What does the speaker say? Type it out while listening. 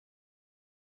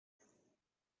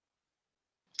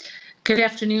Good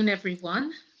afternoon,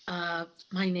 everyone. I'm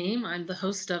the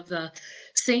host of the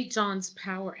St. John's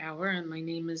Power Hour, and my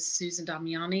name is Susan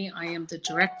Damiani. I am the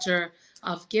Director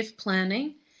of Gift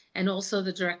Planning and also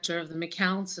the Director of the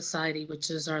McAllen Society, which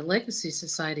is our legacy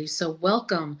society. So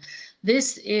welcome.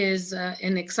 This is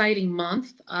an exciting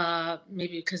month,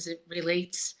 maybe because it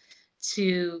relates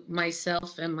to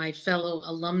myself and my fellow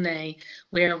alumni,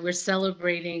 where we're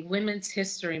celebrating Women's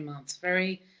History Month.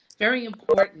 Very, very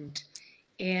important.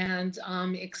 And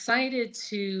I'm excited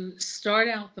to start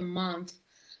out the month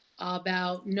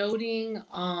about noting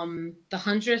the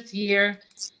 100th year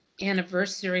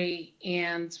anniversary.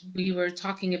 And we were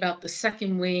talking about the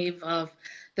second wave of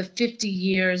the 50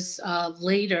 years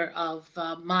later of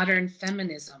modern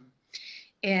feminism.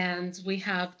 And we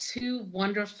have two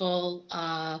wonderful,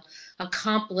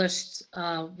 accomplished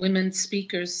women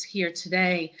speakers here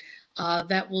today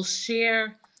that will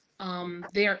share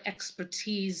their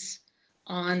expertise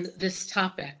on this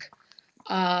topic.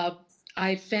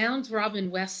 I found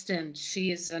Robin Westen.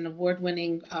 She is an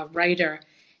award-winning writer,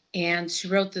 and she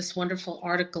wrote this wonderful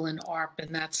article in AARP,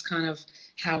 and that's kind of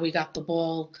how we got the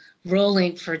ball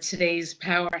rolling for today's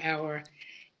Power Hour.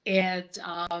 And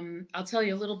I'll tell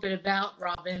you a little bit about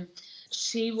Robin.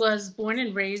 She was born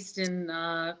and raised in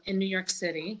New York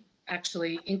City,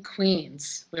 actually in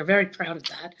Queens. We're very proud of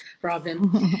that, Robin.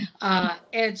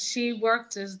 And she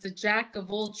worked as the jack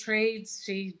of all trades.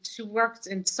 She worked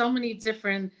in so many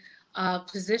different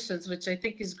positions, which I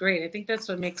think is great. I think that's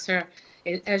what makes her,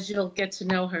 as you'll get to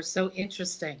know her, so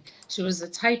interesting. She was a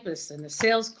typist and a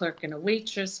sales clerk and a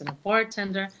waitress and a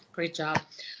bartender. Great job.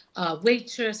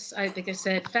 Waitress, I think I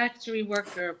said, factory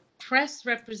worker, press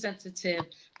representative,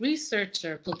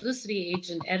 researcher, publicity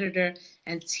agent, editor,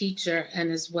 and teacher,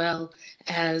 and as well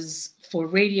as for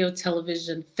radio,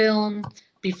 television, film,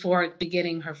 before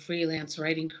beginning her freelance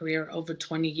writing career over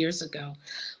 20 years ago,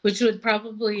 which would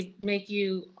probably make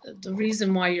you the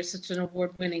reason why you're such an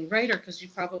award-winning writer, because you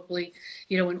probably,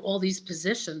 in all these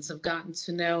positions have gotten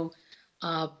to know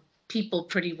people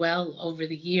pretty well over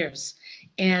the years.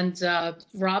 And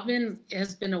Robin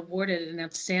has been awarded an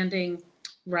outstanding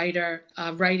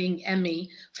writing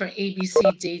Emmy for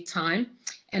ABC Daytime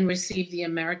and received the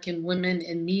American Women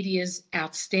in Media's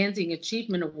Outstanding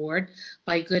Achievement Award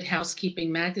by Good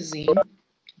Housekeeping magazine.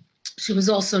 She was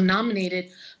also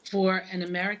nominated for an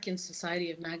American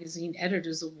Society of Magazine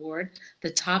Editors Award, the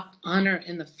top honor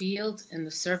in the field in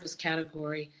the service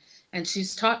category. And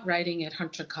she's taught writing at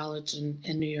Hunter College in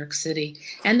New York City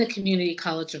and the Community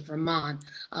College of Vermont.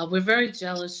 We're very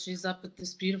jealous. She's up at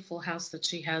this beautiful house that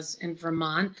she has in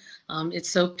Vermont. It's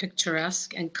so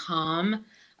picturesque and calm.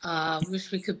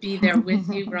 Wish we could be there with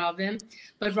you, Robin.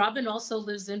 But Robin also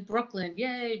lives in Brooklyn.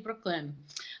 Yay, Brooklyn.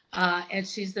 And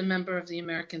she's the member of the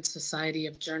American Society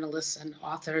of Journalists and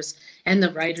Authors and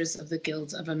the Writers of the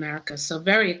Guild of America. So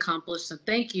very accomplished. And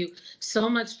thank you so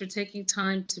much for taking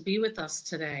time to be with us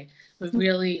today. We're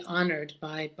really honored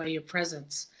by your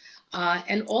presence.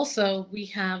 And also we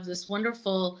have this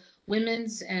wonderful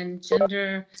Women's and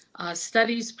Gender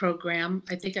Studies program.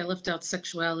 I think I left out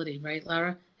sexuality, right,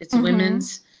 Lara? It's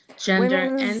Women's,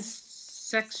 Gender, and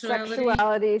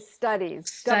Sexuality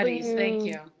Studies. Thank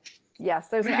you. Yes,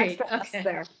 there's an extra S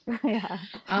there. Yeah.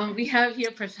 We have here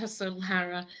Professor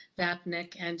Lara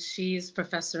Vapnek, and she's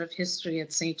Professor of History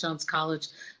at St. John's College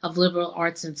of Liberal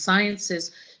Arts and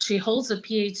Sciences. She holds a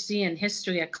PhD in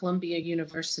History at Columbia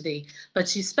University, but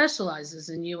she specializes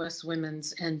in U.S.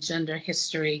 women's and gender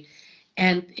history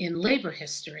and in labor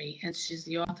history. And she's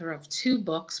the author of 2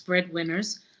 books,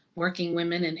 Breadwinners, Working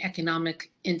Women and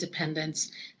Economic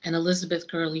Independence, and Elizabeth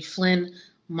Gurley Flynn,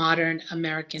 Modern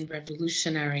American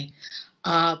Revolutionary.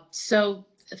 So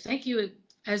thank you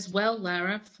as well,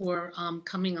 Lara, for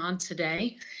coming on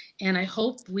today. And I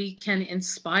hope we can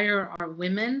inspire our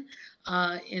women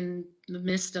in the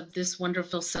midst of this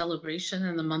wonderful celebration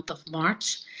in the month of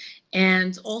March,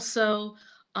 and also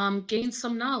gain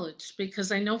some knowledge,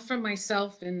 because I know for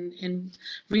myself in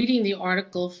reading the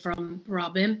article from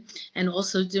Robin and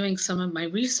also doing some of my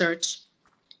research,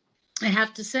 I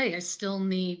have to say I still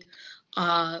need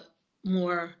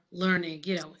more learning,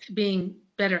 being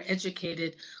better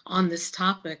educated on this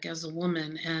topic as a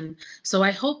woman. And so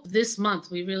I hope this month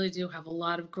we really do have a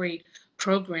lot of great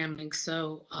programming.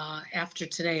 So after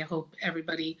today, I hope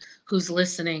everybody who's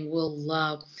listening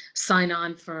will sign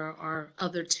on for our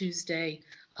other Tuesday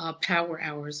Power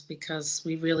Hours, because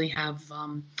we really have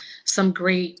some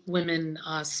great women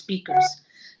speakers.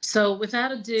 So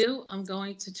without ado, I'm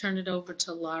going to turn it over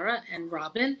to Lara and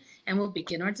Robin, and we'll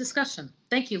begin our discussion.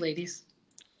 Thank you, ladies.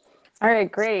 All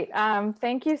right, great.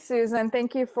 Thank you, Susan.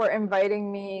 Thank you for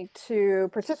inviting me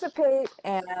to participate,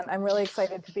 and I'm really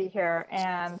excited to be here.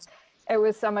 And it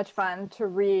was so much fun to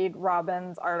read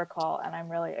Robin's article, and I'm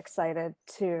really excited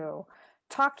to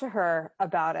talk to her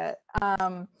about it.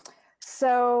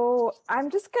 So I'm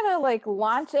just gonna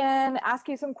launch in, ask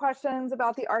you some questions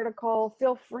about the article.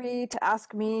 Feel free to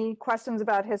ask me questions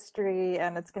about history,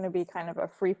 and it's gonna be kind of a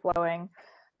free-flowing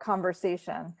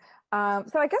conversation.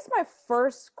 So I guess my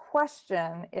first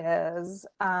question is,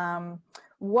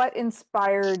 what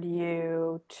inspired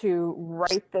you to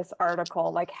write this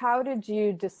article? Like, how did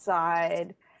you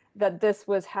decide that this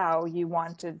was how you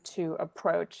wanted to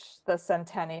approach the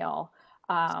centennial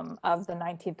of the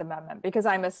 19th Amendment? Because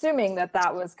I'm assuming that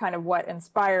that was kind of what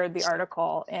inspired the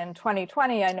article. In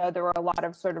 2020, I know there were a lot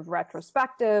of sort of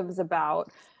retrospectives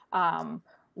about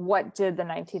what did the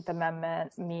 19th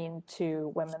Amendment mean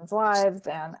to women's lives?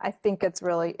 And I think it's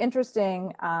really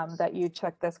interesting that you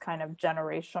took this kind of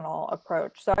generational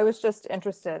approach. So I was just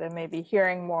interested in maybe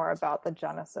hearing more about the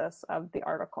genesis of the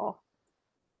article.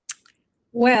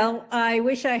 Well, I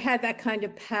wish I had that kind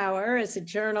of power as a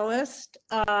journalist.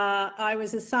 I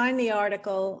was assigned the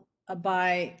article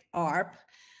by AARP,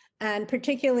 and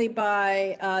particularly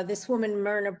by this woman,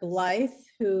 Myrna Blythe,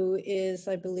 who is,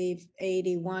 I believe,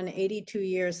 81, 82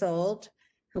 years old,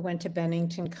 who went to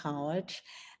Bennington College.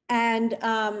 And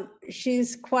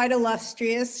she's quite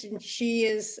illustrious, and she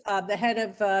is the head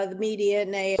of the media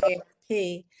in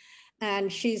AARP.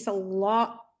 And she's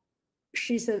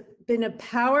been a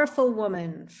powerful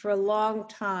woman for a long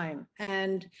time.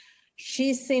 And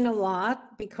she's seen a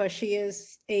lot because she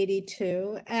is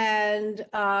 82, and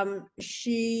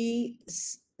she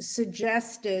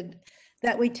suggested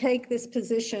that we take this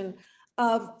position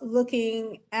of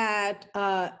looking at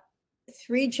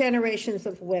 3 generations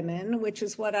of women, which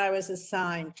is what I was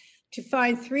assigned, to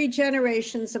find 3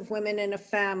 generations of women in a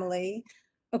family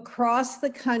across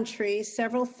the country,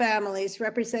 several families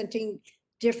representing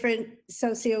different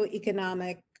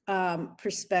socioeconomic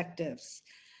perspectives.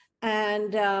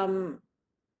 And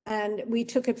we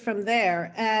took it from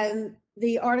there. And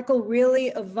the article really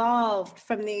evolved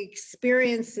from the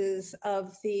experiences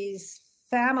of these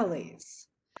families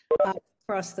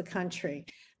across the country.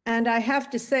 And I have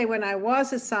to say, when I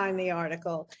was assigned the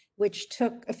article, which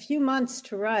took a few months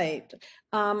to write,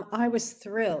 I was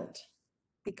thrilled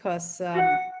because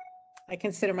I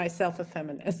consider myself a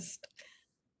feminist.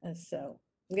 And so,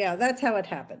 yeah, that's how it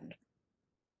happened.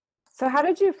 So how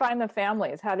did you find the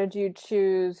families? How did you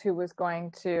choose who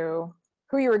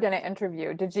you were going to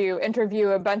interview? Did you interview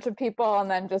a bunch of people and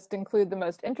then just include the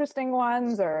most interesting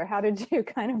ones, or how did you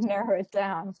kind of narrow it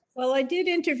down? Well, I did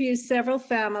interview several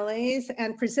families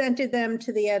and presented them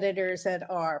to the editors at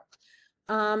AARP.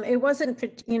 It wasn't,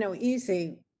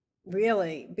 easy,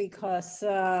 really, because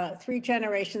 3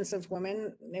 generations of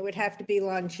women, it would have to be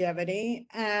longevity.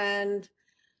 And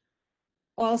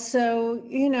also,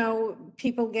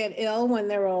 people get ill when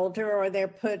they're older, or they're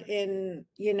put in,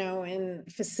 in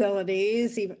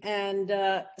facilities.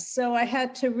 And so I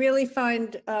had to really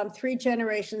find 3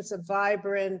 generations of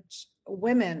vibrant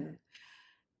women.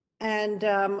 And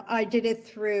I did it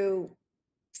through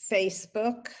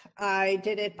Facebook. I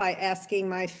did it by asking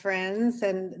my friends,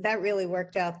 and that really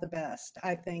worked out the best.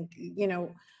 I think,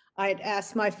 I'd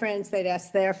ask my friends, they'd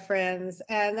ask their friends,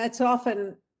 and that's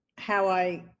often how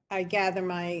I gather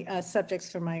my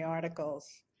subjects for my articles,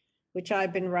 which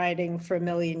I've been writing for a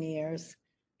million years.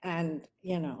 And,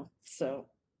 so,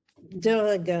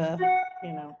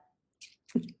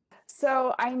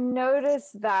 So I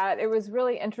noticed that it was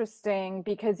really interesting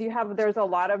because there's a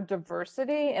lot of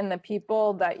diversity in the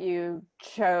people that you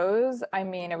chose. I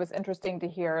mean, it was interesting to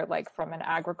hear from an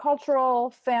agricultural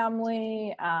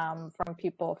family, from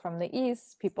people from the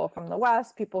East, people from the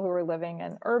West, people who were living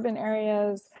in urban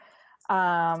areas.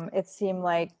 It seemed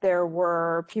like there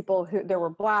were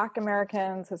Black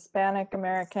Americans, Hispanic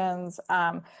Americans.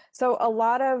 So a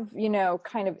lot of,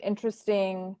 kind of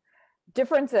interesting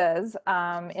differences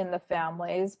in the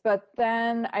families, but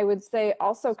then I would say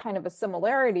also kind of a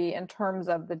similarity in terms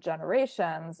of the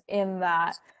generations, in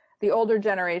that the older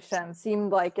generation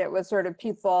seemed like it was sort of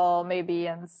people maybe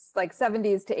in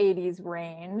 70s to 80s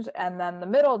range, and then the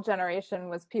middle generation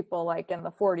was people in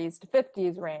the 40s to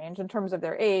 50s range in terms of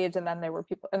their age, and then there were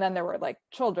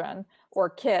children or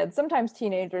kids, sometimes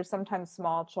teenagers, sometimes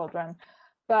small children.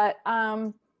 But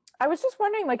I was just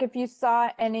wondering, if you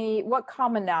saw what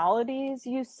commonalities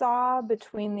you saw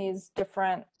between these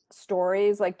different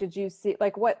stories. Did you see,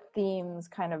 what themes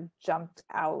kind of jumped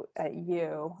out at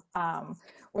you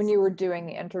when you were doing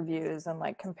the interviews and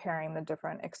comparing the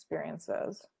different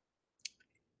experiences?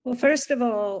 Well, first of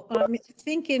all, I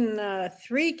think in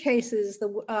 3 cases,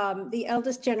 the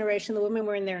eldest generation, the women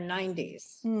were in their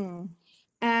 90s.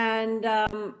 And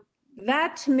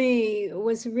that to me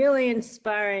was really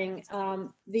inspiring.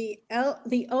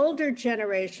 The older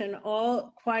generation,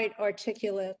 all quite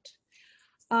articulate,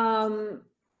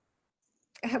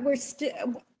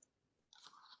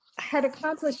 had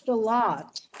accomplished a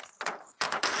lot,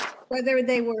 whether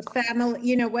they were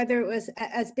family, whether it was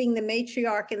as being the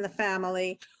matriarch in the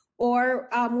family, or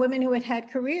women who had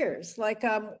careers. Like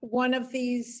one of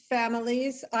these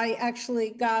families, I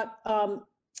actually got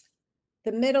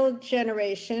the middle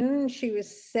generation. She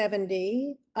was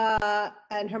 70,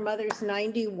 and her mother's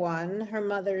 91. Her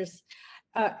mother's,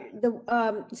 the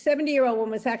 70-year-old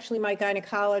woman was actually my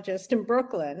gynecologist in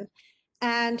Brooklyn.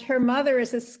 And her mother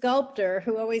is a sculptor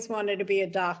who always wanted to be a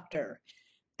doctor,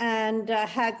 and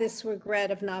had this regret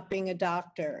of not being a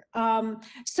doctor.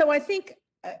 So I think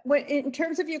in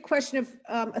terms of your question of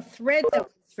a thread that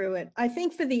went through it, I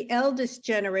think for the eldest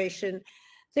generation,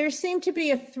 there seemed to be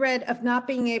a thread of not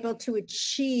being able to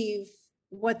achieve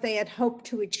what they had hoped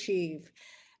to achieve.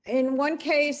 In one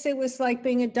case, it was like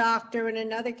being a doctor. In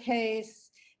another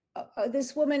case,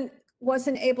 this woman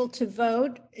wasn't able to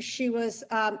vote. She was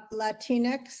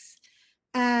Latinx,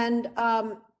 and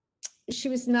she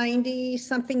was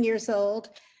 90-something years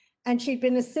old, and she'd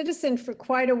been a citizen for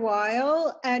quite a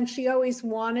while, and she always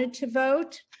wanted to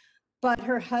vote, but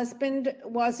her husband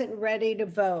wasn't ready to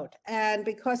vote. And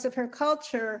because of her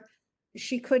culture,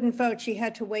 she couldn't vote. She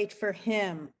had to wait for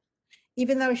him,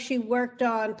 even though she worked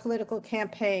on political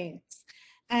campaigns.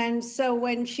 And so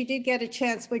when she did get a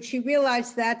chance, when she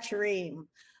realized that dream,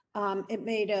 it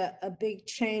made a big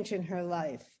change in her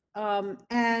life.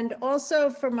 And also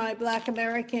for my Black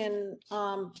American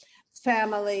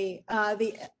family,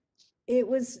 it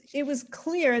was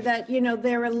clear that,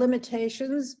 there are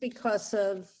limitations because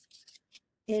of,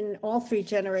 in all 3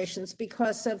 generations,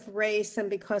 because of race and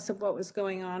because of what was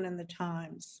going on in the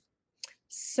times.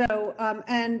 So,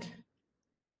 and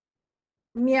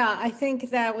yeah, I think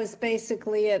that was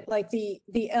basically it. Like the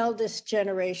eldest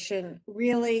generation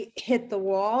really hit the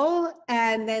wall,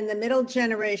 and then the middle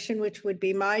generation, which would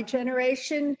be my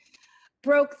generation,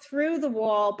 broke through the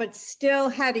wall, but still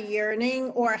had a yearning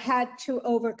or had to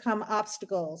overcome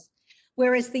obstacles.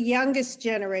 Whereas the youngest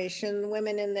generation,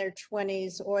 women in their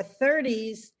 20s or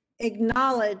 30s,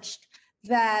 acknowledged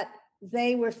that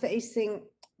they were facing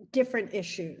different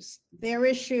issues. Their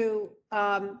issue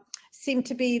seemed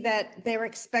to be that they're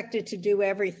expected to do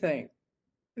everything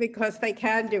because they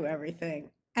can do everything,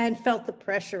 and felt the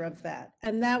pressure of that.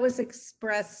 And that was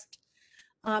expressed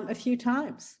a few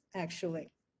times,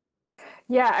 actually.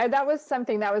 Yeah, that was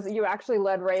something that was, you actually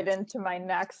led right into my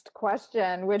next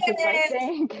question, which is, I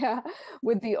think,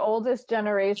 with the oldest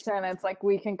generation, it's like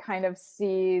we can kind of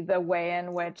see the way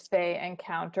in which they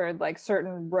encountered like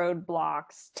certain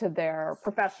roadblocks to their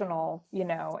professional,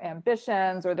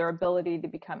 ambitions, or their ability to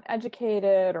become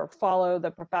educated or follow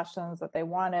the professions that they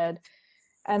wanted.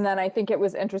 And then I think it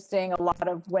was interesting, a lot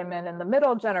of women in the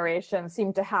middle generation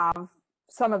seem to have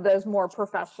some of those more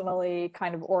professionally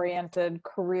kind of oriented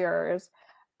careers.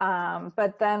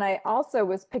 But then I also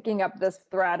was picking up this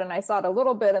thread, and I saw it a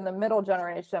little bit in the middle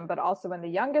generation, but also in the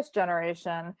youngest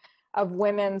generation, of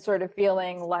women sort of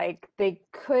feeling like they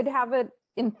could have it,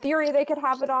 in theory, they could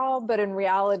have it all, but in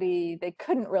reality, they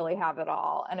couldn't really have it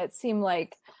all. And it seemed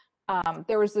like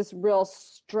there was this real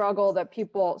struggle that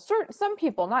some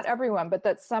people, not everyone, but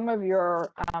that some of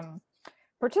your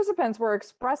participants were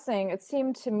expressing. It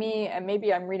seemed to me, and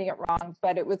maybe I'm reading it wrong,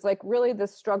 but it was like really the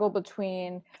struggle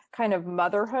between kind of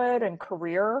motherhood and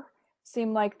career.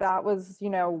 Seemed like that was,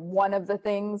 one of the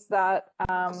things that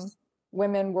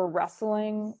women were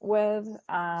wrestling with.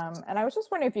 And I was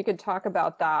just wondering if you could talk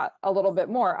about that a little bit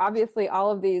more. Obviously, all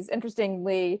of these,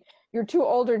 interestingly, your 2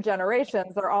 older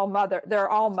generations, they're all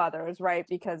mothers, right?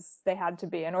 Because they had to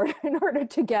be in order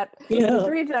to get the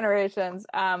 3 generations.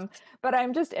 But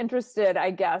I'm just interested,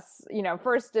 I guess,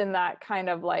 first in that kind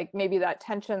of like maybe that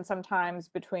tension sometimes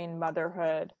between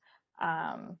motherhood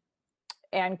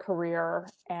and career,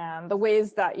 and the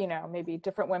ways that, maybe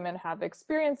different women have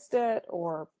experienced it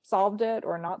or solved it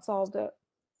or not solved it.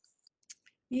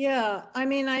 Yeah, I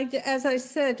mean, as I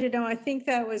said, I think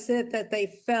that was it, that they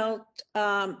felt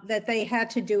that they had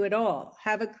to do it all,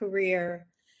 have a career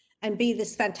and be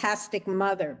this fantastic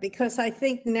mother. Because I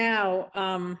think now,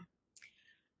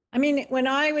 I mean, when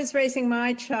I was raising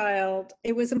my child,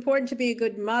 it was important to be a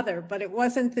good mother, but it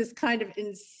wasn't this kind of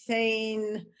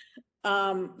insane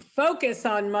focus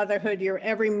on motherhood. Your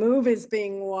every move is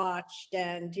being watched,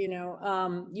 and,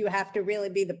 you have to really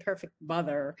be the perfect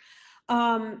mother.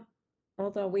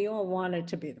 although we all wanted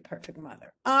to be the perfect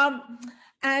mother.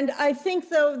 And I think,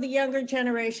 though, the younger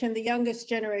generation, the youngest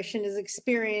generation, is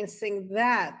experiencing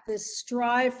this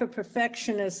strive for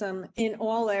perfectionism in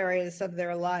all areas of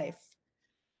their life.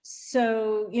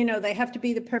 So, they have to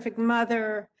be the perfect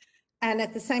mother, and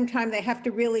at the same time, they have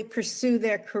to really pursue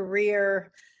their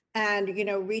career and,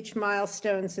 reach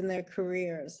milestones in their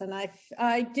careers. And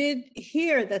I did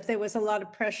hear that there was a lot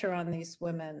of pressure on these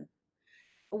women,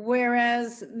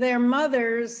 whereas their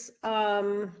mothers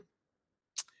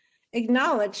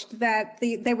acknowledged that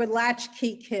they were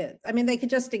latchkey kids. I mean, they could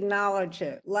just acknowledge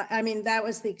it. I mean, that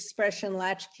was the expression,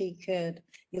 latchkey kid.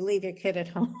 You leave your kid at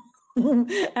home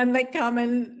and they come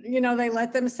and, they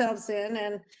let themselves in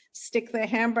and stick their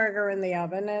hamburger in the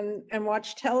oven and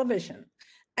watch television.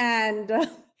 And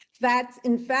that's,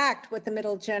 in fact, what the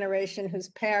middle generation whose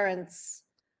parents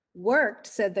worked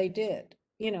said they did.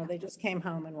 They just came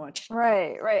home and watched.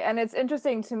 Right. And it's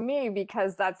interesting to me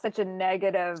because that's such a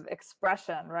negative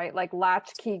expression, right? Like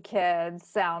latchkey kids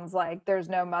sounds like there's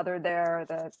no mother there,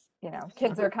 that,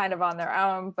 kids are kind of on their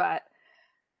own. But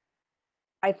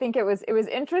I think it was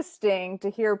interesting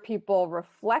to hear people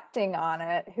reflecting on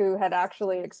it who had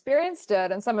actually experienced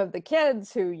it, and some of the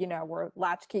kids who, were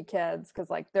latchkey kids because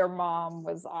like their mom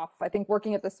was off, I think,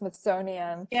 working at the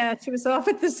Smithsonian. Yeah, she was off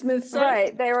at the Smithsonian.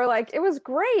 Right. They were like, it was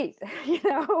great,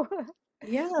 Yeah,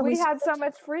 we had so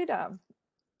much freedom.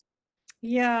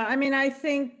 Yeah, I mean, I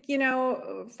think,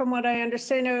 from what I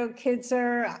understand, kids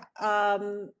are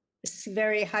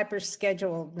very hyper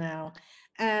scheduled now.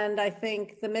 And I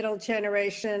think the middle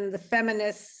generation, the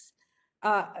feminists,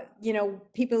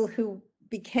 people who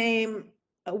became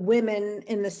women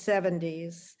in the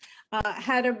 70s,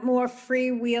 had a more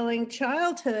freewheeling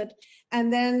childhood.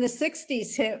 And then the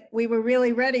 60s hit, we were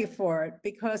really ready for it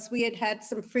because we had had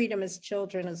some freedom as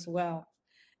children as well,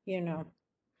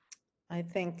 I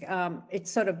think it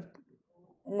sort of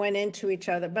went into each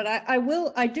other. But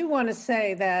I do want to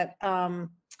say that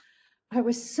I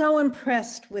was so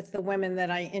impressed with the women that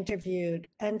I interviewed,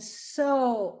 and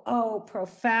so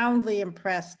profoundly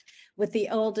impressed with the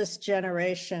oldest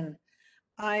generation.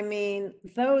 I mean,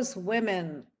 those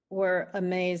women were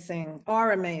amazing,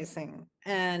 are amazing.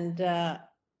 And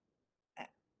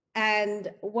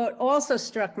what also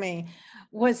struck me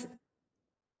was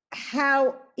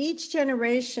how each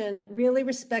generation really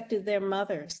respected their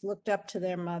mothers, looked up to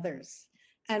their mothers,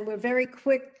 and were very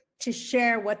quick to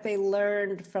share what they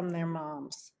learned from their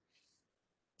moms.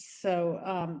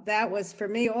 So that was, for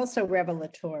me, also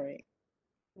revelatory.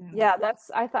 Yeah,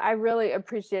 I really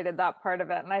appreciated that part of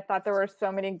it. And I thought there were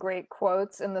so many great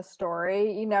quotes in the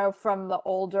story, from the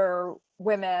older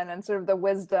women and sort of the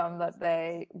wisdom that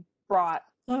they brought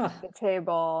to the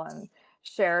table and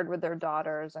shared with their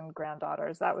daughters and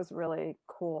granddaughters. That was really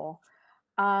cool.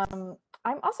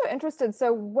 I'm also interested,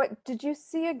 so what did you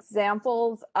see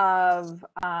examples of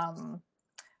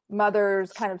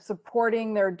mothers kind of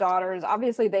supporting their daughters?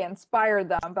 Obviously they inspired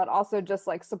them, but also just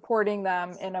like supporting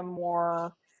them in a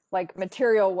more like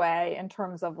material way in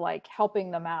terms of like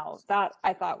helping them out. That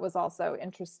I thought was also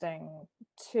interesting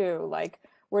too. Like,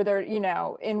 were there,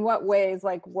 in what ways,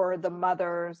 like, were the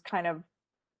mothers kind of,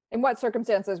 in what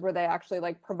circumstances were they actually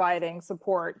like providing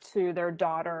support to their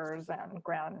daughters and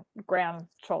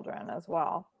grandchildren as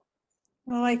well?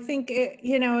 Well, I think it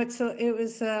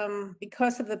was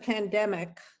because of the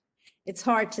pandemic. It's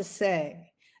hard to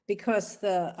say because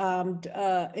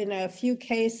in a few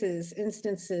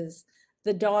instances,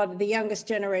 the youngest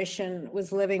generation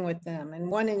was living with them. In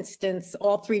one instance,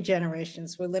 all three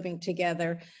generations were living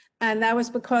together, and that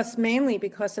was mainly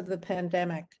because of the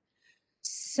pandemic.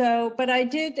 So, but I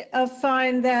did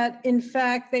find that, in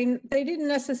fact, they didn't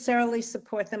necessarily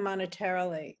support them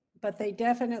monetarily, but they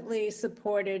definitely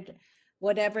supported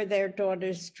whatever their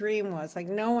daughter's dream was. Like,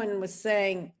 no one was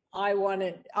saying, I want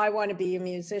to be a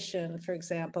musician, for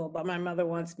example, but my mother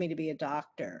wants me to be a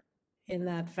doctor in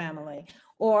that family.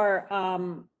 Or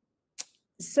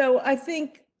so I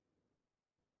think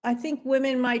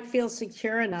women might feel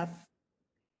secure enough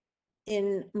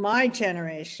in my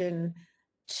generation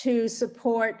to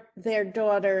support their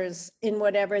daughters in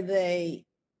whatever they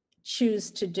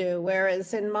choose to do.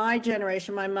 Whereas in my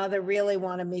generation, my mother really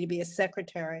wanted me to be a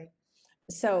secretary.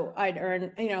 So I'd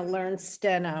learn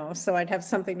steno, so I'd have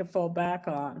something to fall back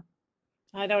on.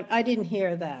 I didn't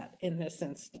hear that in this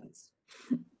instance.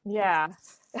 Yeah.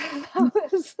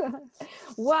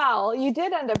 Well, you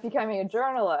did end up becoming a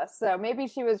journalist, so maybe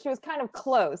she was kind of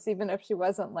close, even if she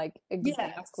wasn't like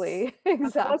exactly.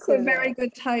 I'm also a very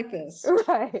good typist.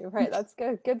 Right. That's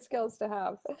good skills to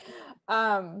have.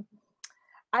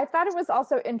 I thought it was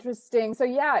also interesting. So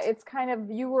yeah, it's kind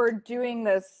of, you were doing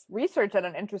this research at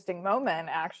an interesting moment,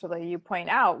 actually. You point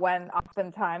out when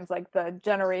oftentimes like the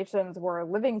generations were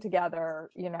living together,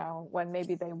 you know, when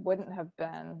maybe they wouldn't have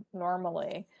been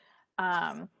normally.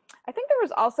 I think there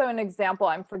was also an example,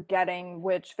 I'm forgetting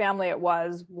which family it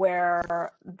was,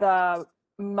 where the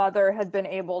mother had been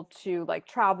able to like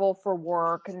travel for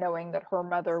work, knowing that her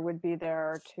mother would be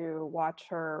there to watch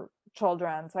her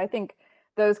children. So I think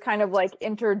those kind of like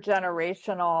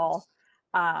intergenerational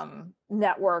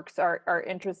networks are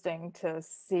interesting to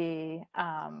see,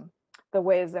 the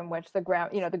ways in which the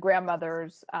the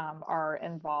grandmothers are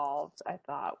involved. I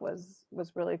thought was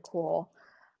really cool.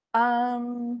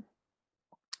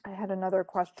 I had another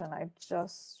question. I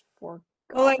just forgot.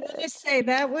 Well, I want to say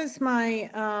that was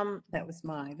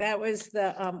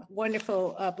the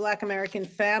wonderful Black American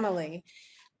family.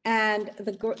 And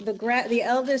the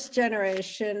eldest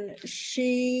generation,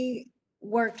 she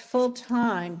worked full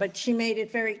time, but she made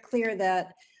it very clear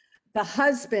that the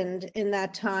husband in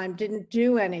that time didn't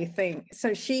do anything.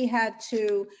 So she had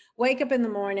to wake up in the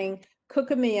morning,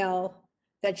 cook a meal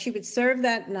that she would serve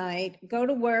that night, go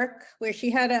to work where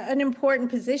she had an important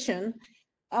position,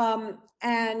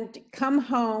 and come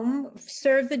home,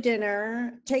 serve the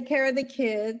dinner, take care of the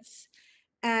kids,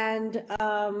 and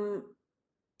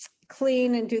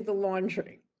clean and do the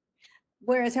laundry.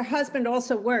 Whereas her husband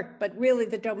also worked, but really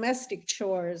the domestic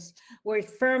chores were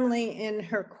firmly in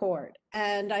her court.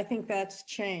 And I think that's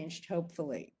changed,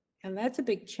 hopefully. And that's a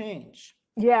big change.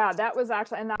 Yeah, that was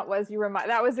actually, and that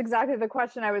was exactly the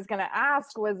question I was going to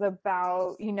ask, was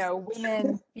about, you know,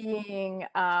 women being,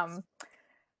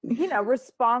 you know,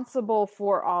 responsible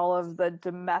for all of the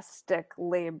domestic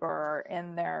labor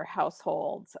in their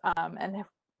households, and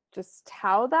just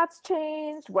how that's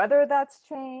changed, whether that's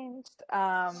changed.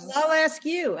 I'll ask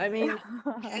you, I mean,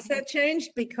 has that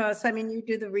changed? Because, I mean, you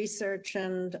do the research,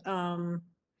 and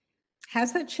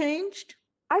has that changed?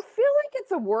 I feel like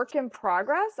it's a work in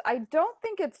progress. I don't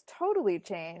think it's totally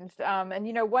changed. And,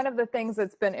 you know, one of the things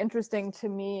that's been interesting to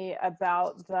me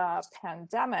about the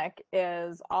pandemic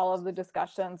is all of the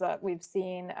discussions that we've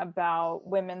seen about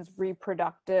women's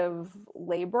reproductive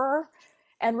labor.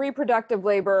 And reproductive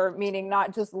labor meaning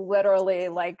not just literally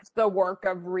like the work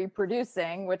of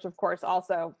reproducing, which of course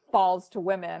also falls to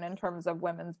women in terms of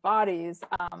women's bodies,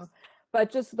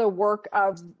 but just the work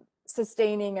of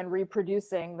sustaining and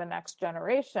reproducing the next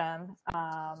generation,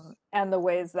 and the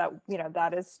ways that, you know,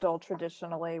 that is still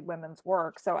traditionally women's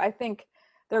work. So I think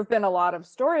there have been a lot of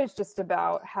stories just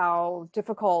about how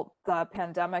difficult the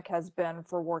pandemic has been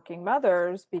for working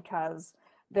mothers, because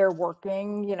they're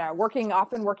working, you know,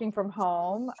 often working from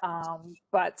home,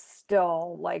 but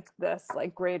still like this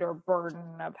like greater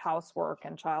burden of housework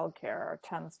and childcare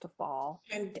tends to fall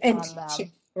And on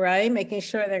them. right, making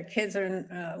sure their kids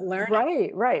are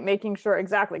learning. Right, making sure,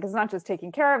 exactly, because it's not just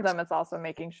taking care of them, it's also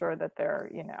making sure that they're,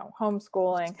 you know,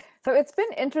 homeschooling. So it's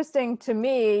been interesting to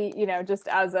me, you know, just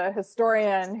as a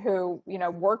historian who, you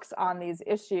know, works on these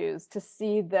issues, to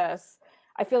see this.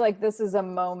 I feel like this is a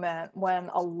moment when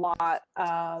a lot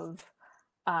of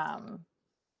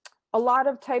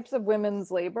types of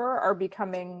women's labor are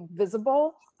becoming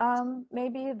visible,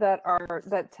 maybe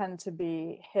that tend to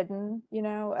be hidden, you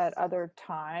know, at other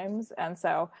times. And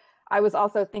so I was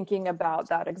also thinking about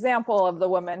that example of the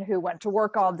woman who went to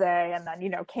work all day and then, you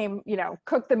know, came, you know,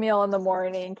 cooked the meal in the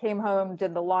morning, came home,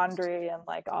 did the laundry and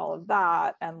like all of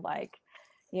that. And like,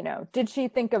 you know, did she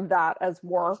think of that as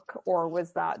work, or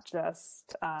was that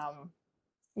just,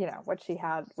 you know, what she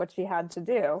had to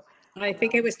do? I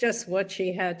think it was just what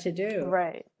she had to do.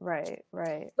 Right.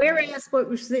 Whereas what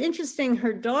was interesting,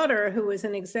 her daughter, who was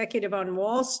an executive on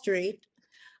Wall Street,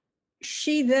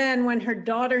 she then, when her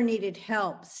daughter needed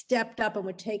help, stepped up and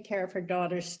would take care of her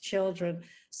daughter's children.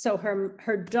 So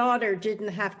her daughter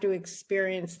didn't have to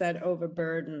experience that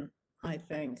overburden, I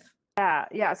think.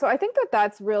 Yeah. So I think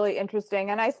that's really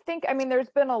interesting. And I think, I mean, there's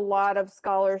been a lot of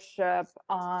scholarship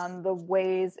on the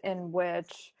ways in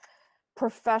which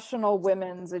professional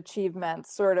women's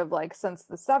achievements, sort of like since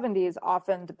the 70s,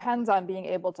 often depends on being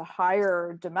able to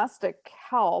hire domestic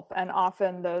help. And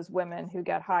often those women who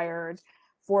get hired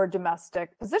for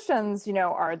domestic positions, you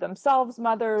know, are themselves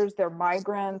mothers, they're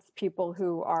migrants, people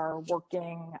who are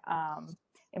working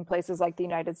in places like the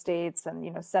United States and, you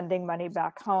know, sending money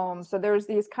back home. So there's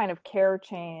these kind of care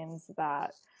chains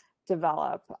that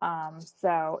develop.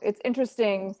 So it's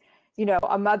interesting, you know,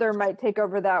 a mother might take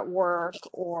over that work,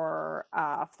 or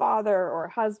a father or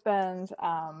husband,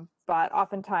 but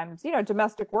oftentimes, you know,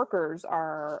 domestic workers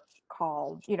are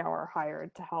called, you know, are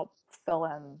hired to help fill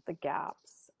in the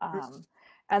gaps.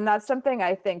 And that's something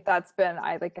I think that's been,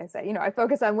 like I said, I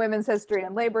focus on women's history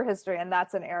and labor history, and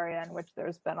that's an area in which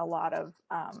there's been a lot of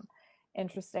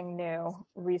interesting new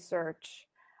research.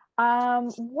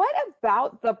 What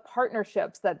about the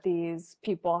partnerships that these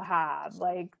people had?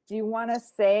 Like, do you want to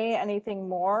say anything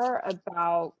more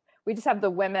about, we just have the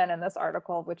women in this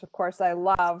article, which of course I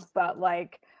love, but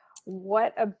like,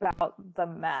 what about the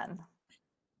men?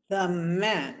 The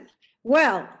men.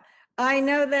 Well, I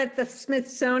know that the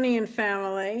Smithsonian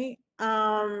family,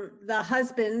 the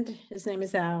husband, his name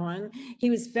is Alan,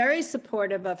 he was very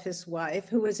supportive of his wife,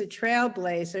 who was a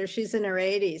trailblazer. She's in her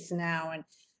 80s now, and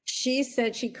she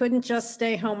said she couldn't just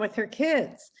stay home with her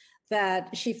kids,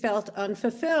 that she felt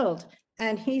unfulfilled.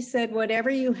 And he said,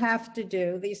 whatever you have to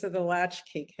do, these are the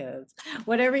latchkey kids,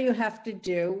 whatever you have to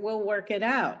do, we'll work it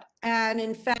out. And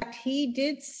in fact, he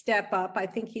did step up. I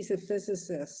think he's a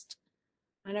physicist.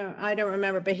 I don't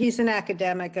remember, but he's an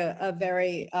academic, a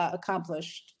very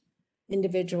accomplished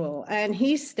individual. And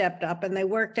he stepped up and they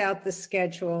worked out the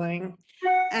scheduling.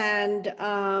 And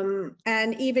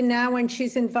even now when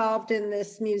she's involved in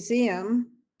this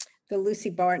museum, the Lucy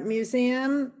Bart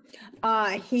Museum,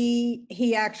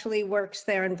 he actually works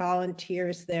there and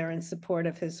volunteers there in support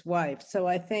of his wife. So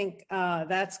I think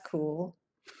that's cool.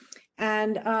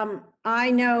 And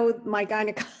I know my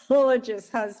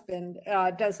gynecologist husband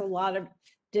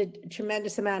did a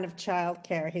tremendous amount of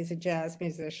childcare. He's a jazz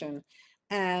musician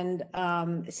and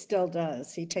still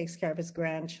does. He takes care of his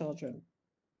grandchildren.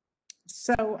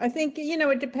 So I think,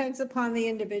 it depends upon the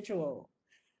individual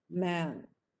man,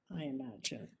 I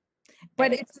imagine.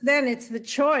 But it's the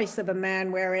choice of a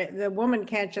man where the woman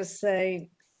can't just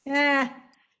say, Right.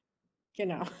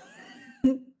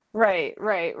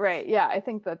 Yeah, I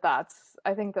think that's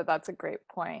a great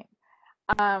point.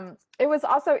 It was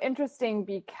also interesting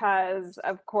because,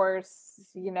 of course,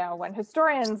 when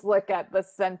historians look at the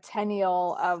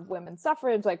centennial of women's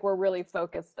suffrage, like we're really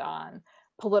focused on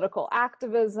political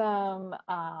activism,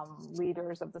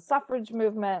 leaders of the suffrage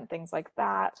movement, things like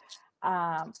that.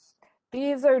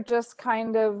 These are just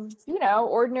kind of,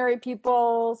 ordinary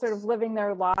people sort of living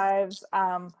their lives.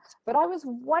 But I was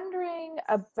wondering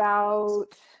about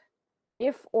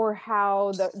if or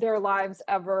how their lives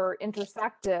ever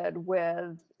intersected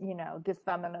with, the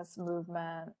feminist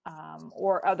movement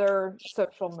or other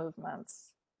social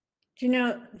movements.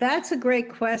 That's a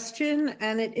great question.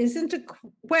 And it isn't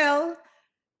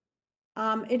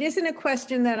it isn't a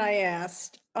question that I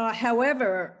asked.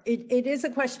 However, it is a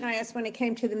question I asked when it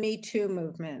came to the Me Too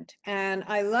movement. And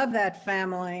I love that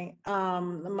family.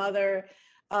 The mother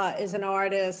is an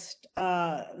artist.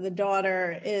 The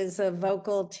daughter is a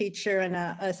vocal teacher and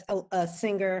a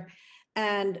singer.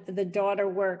 And the daughter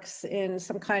works in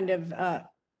some kind of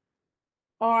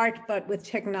art, but with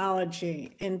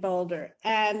technology in Boulder.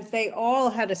 And they all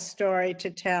had a story to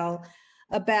tell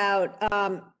about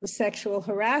sexual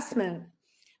harassment.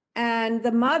 And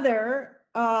the mother,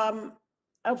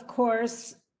 of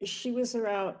course, she was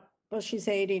around, well, she's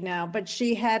 80 now, but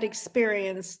she had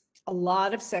experienced a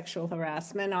lot of sexual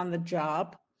harassment on the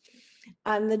job.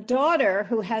 And the daughter,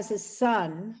 who has a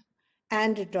son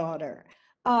and a daughter,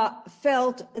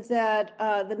 felt that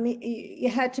you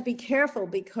had to be careful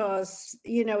because,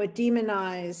 it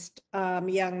demonized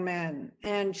young men.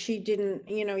 And she didn't,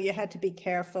 you had to be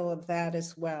careful of that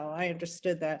as well. I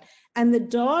understood that. And the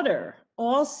daughter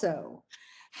also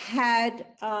had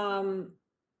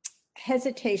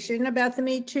hesitation about the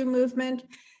Me Too movement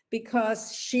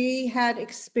because she had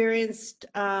experienced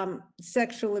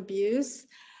sexual abuse,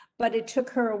 but it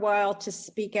took her a while to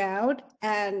speak out.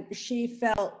 And she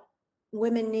felt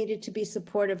women needed to be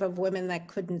supportive of women that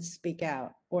couldn't speak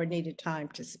out or needed time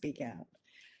to speak out.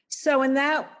 So in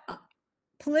that,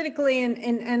 politically,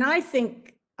 and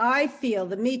I feel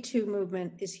the Me Too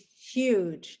movement is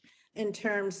huge in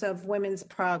terms of women's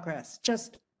progress,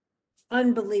 just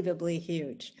unbelievably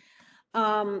huge.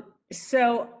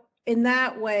 So in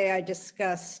that way, I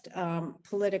discussed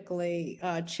politically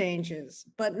changes,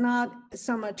 but not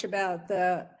so much about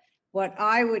what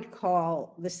I would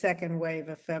call the second wave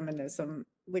of feminism,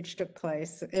 which took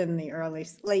place in the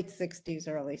late 60s,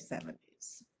 early 70s.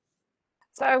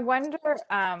 So I wonder,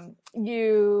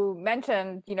 you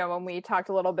mentioned, when we talked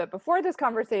a little bit before this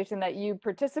conversation, that you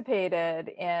participated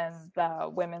in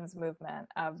the women's movement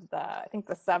of I think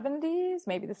the 70s,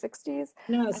 maybe the 60s?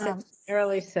 No,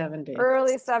 early 70s.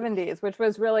 Early 70s, which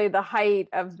was really the height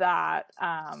of that,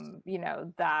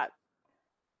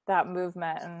 that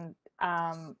movement.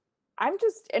 And I'm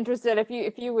just interested if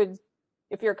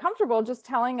you're comfortable just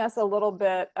telling us a little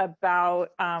bit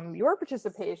about your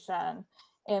participation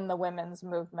in the women's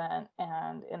movement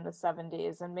and in the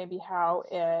 70s, and maybe how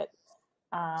it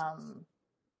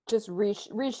just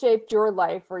reshaped your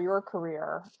life or your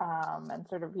career, and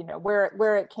sort of,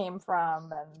 where it came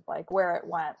from and like where it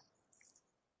went.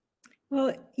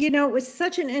 Well, it was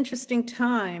such an interesting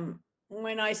time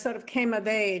when I sort of came of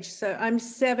age. So I'm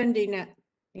 70 now.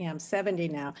 Yeah, I'm 70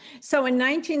 now. So in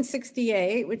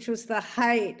 1968, which was the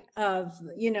height of,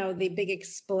 the big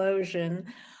explosion,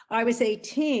 I was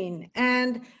 18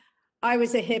 and I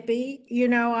was a hippie.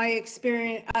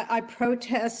 I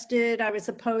protested. I was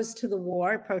opposed to the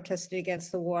war. I protested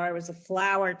against the war. I was a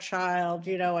flower child.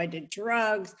 I did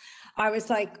drugs. I was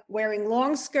like wearing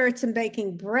long skirts and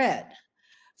baking bread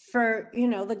for,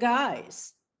 the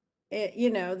guys.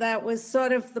 That was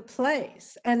sort of the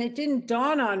place. And it didn't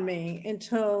dawn on me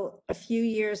until a few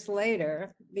years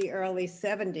later, the early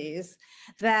 70s,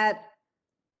 that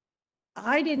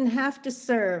I didn't have to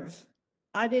serve.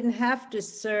 I didn't have to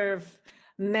serve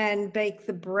men bake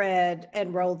the bread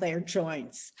and roll their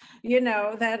joints,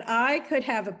 that I could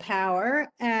have a power.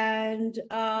 And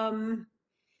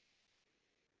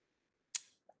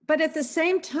but at the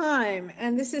same time,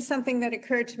 and this is something that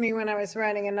occurred to me when I was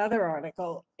writing another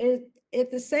article,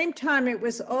 at the same time, it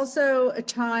was also a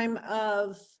time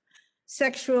of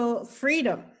sexual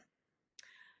freedom.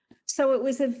 So it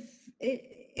was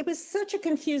such a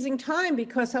confusing time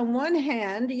because on one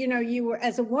hand, you were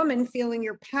as a woman feeling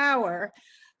your power,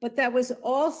 but that was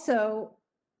also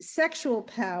sexual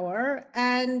power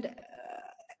and,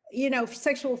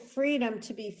 sexual freedom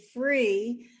to be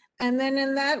free. And then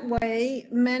in that way,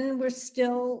 men were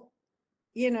still,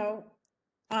 had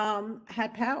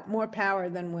more power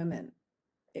than women.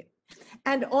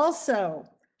 And also,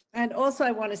 I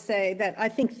want to say that I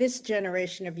think this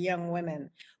generation of young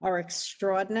women are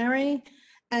extraordinary.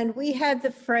 And we had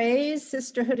the phrase,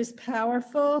 sisterhood is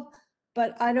powerful,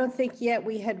 but I don't think yet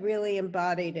we had really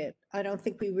embodied it. I don't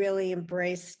think we really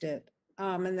embraced it.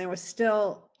 And there was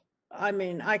still,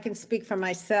 I can speak for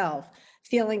myself,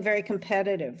 feeling very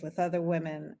competitive with other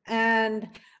women. And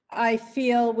I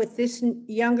feel with this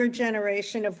younger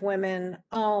generation of women,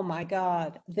 oh my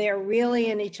God, they're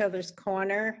really in each other's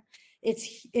corner.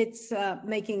 It's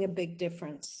making a big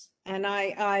difference. And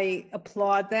I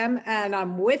applaud them and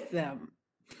I'm with them.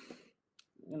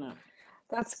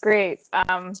 That's great.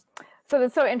 So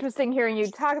it's so interesting hearing you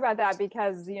talk about that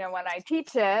because, when I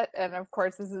teach it, and of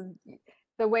course, this is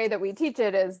the way that we teach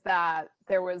it is that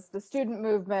there was the student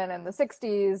movement in the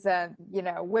 60s and,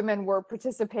 women were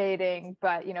participating,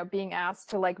 but, being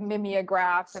asked to like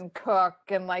mimeograph and cook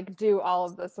and like do all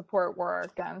of the support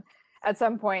work. And at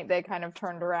some point they kind of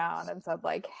turned around and said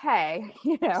like, hey,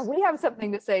 we have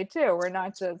something to say too. We're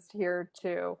not just here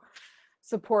to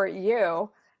support you.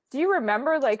 Do you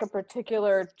remember like a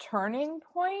particular turning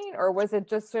point, or was it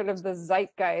just sort of the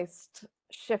zeitgeist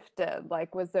shifted?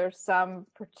 Like, was there some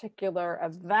particular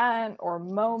event or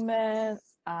moment?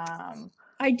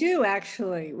 I do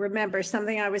actually remember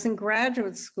something. I was in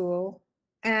graduate school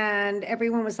and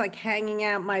everyone was like hanging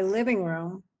out in my living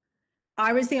room.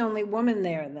 I was the only woman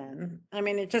there then.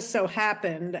 It just so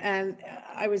happened. And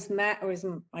it was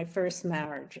my first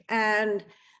marriage. And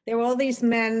there were all these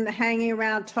men hanging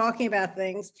around talking about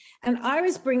things. And I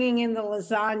was bringing in the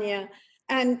lasagna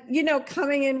and,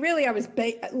 coming in, really, I was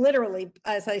literally,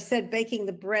 as I said, baking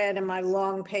the bread in my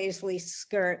long paisley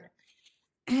skirt.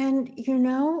 And,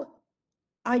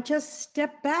 I just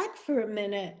stepped back for a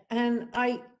minute and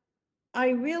I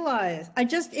realized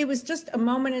it was just a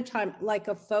moment in time, like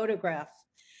a photograph.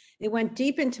 It went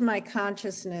deep into my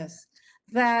consciousness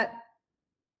that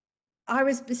I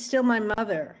was still my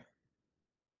mother.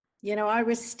 I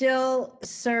was still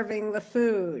serving the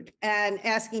food and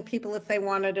asking people if they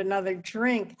wanted another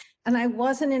drink. And I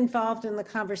wasn't involved in the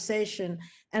conversation.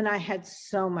 And I had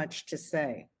so much to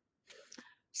say.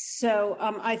 So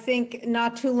I think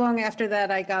not too long after that,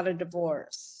 I got a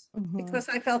divorce because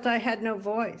I felt I had no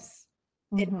voice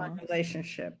in my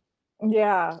relationship.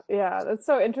 Yeah, that's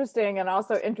so interesting. And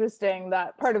also interesting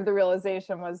that part of the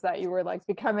realization was that you were like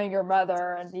becoming your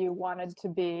mother and you wanted to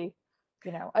be,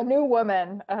 a new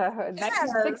woman,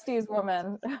 1960s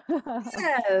woman.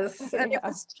 Yes, and it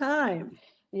was time.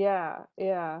 Yeah.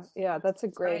 That's a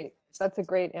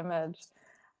great image.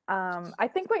 I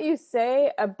think what you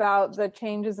say about the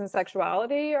changes in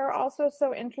sexuality are also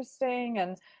so interesting.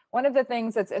 And one of the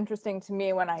things that's interesting to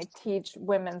me when I teach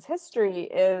women's history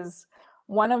is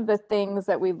one of the things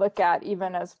that we look at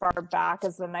even as far back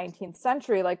as the 19th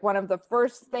century, like one of the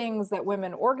first things that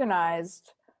women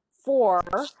organized for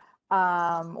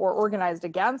or organized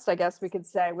against, I guess we could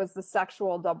say, was the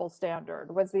sexual double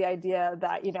standard, was the idea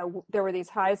that, there were these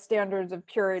high standards of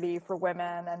purity for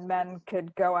women and men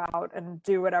could go out and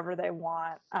do whatever they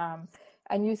want.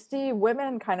 And you see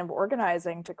women kind of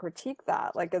organizing to critique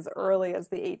that, like as early as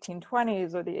the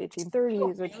 1820s or the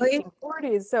 1830s or the Really?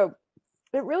 1840s. So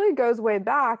it really goes way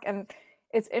back. And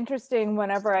it's interesting,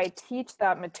 whenever I teach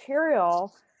that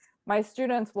material, my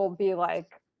students will be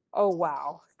like, oh,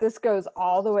 wow, this goes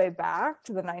all the way back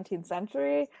to the 19th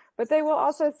century. But they will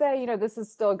also say, you know, this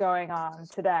is still going on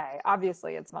today.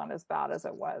 Obviously, it's not as bad as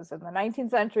it was in the 19th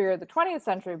century or the 20th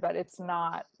century, but it's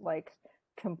not like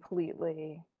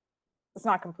completely, it's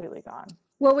not completely gone.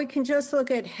 Well, we can just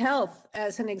look at health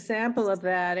as an example of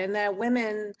that, and that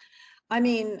women, I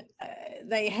mean,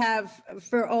 they have,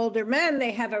 for older men,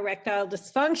 they have erectile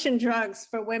dysfunction drugs.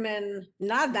 For women,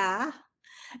 nada.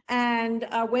 And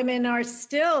women are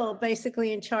still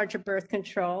basically in charge of birth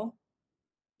control,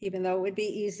 even though it would be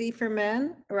easy for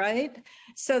men, right?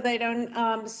 So they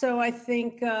don't, so I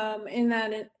think in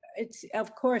that, it's,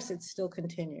 of course, it still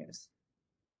continues,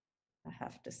 I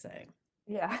have to say.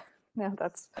 Yeah, no,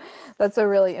 that's a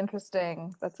really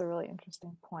interesting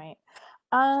point.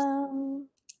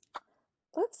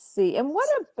 Let's see. And what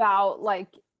about, like,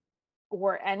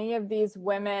 were any of these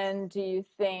women, do you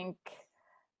think,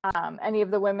 any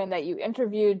of the women that you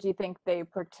interviewed, do you think they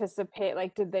participate,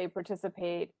 like, did they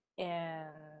participate in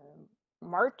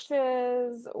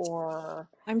marches or?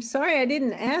 I'm sorry, I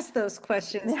didn't ask those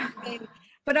questions. Yeah. I mean,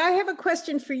 but I have a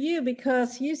question for you,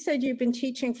 because you said you've been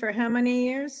teaching for how many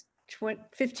years?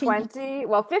 15? 20,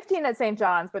 well, 15 at St.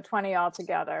 John's, but 20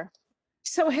 altogether.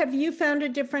 So have you found a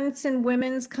difference in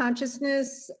women's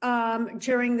consciousness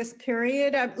during this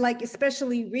period, like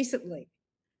especially recently?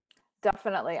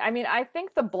 Definitely. I mean, I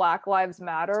think the Black Lives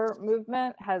Matter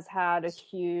movement has had a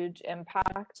huge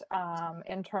impact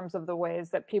in terms of the ways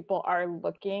that people are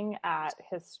looking at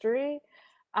history.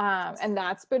 And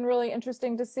that's been really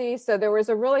interesting to see. So there was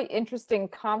a really interesting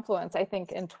confluence, I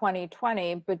think, in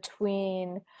 2020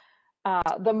 between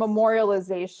the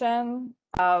memorialization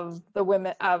of the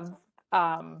women, of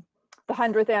the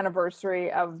 100th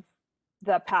anniversary of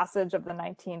the passage of the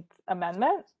 19th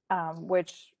Amendment,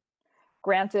 which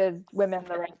granted women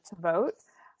the right to vote.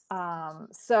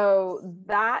 So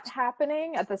that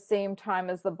happening at the same time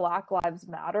as the Black Lives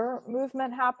Matter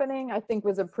movement happening, I think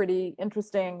was a pretty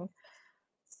interesting,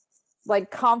 like,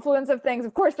 confluence of things.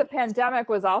 Of course, the pandemic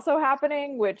was also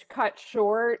happening, which cut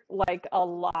short like a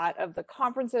lot of the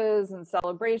conferences and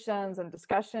celebrations and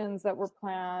discussions that were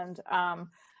planned.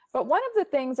 But one of the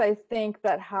things I think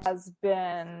that has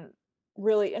been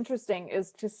really interesting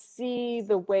is to see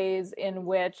the ways in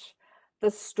which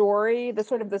the story, the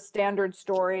sort of the standard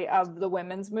story of the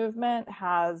women's movement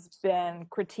has been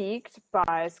critiqued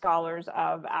by scholars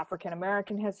of African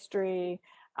American history,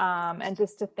 and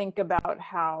just to think about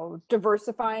how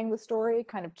diversifying the story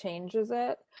kind of changes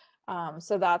it.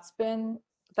 So that's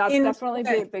definitely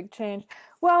been a big change.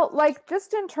 Well, like,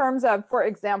 just in terms of, for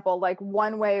example, like,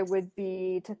 one way would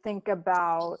be to think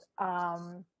about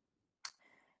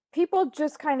people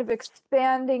just kind of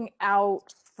expanding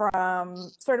out from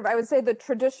sort of, I would say the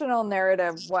traditional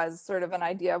narrative was sort of an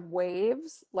idea of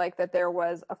waves, like that there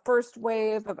was a first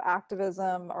wave of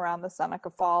activism around the Seneca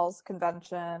Falls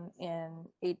Convention in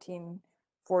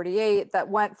 1848 that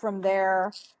went from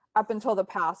there up until the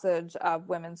passage of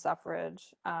women's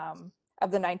suffrage of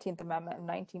the 19th Amendment in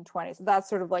 1920. So that's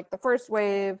sort of like the first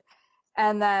wave.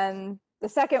 And then the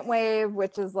second wave,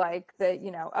 which is like the,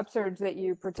 you know, upsurge that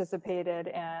you participated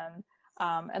in,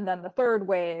 and then the third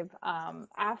wave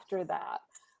after that.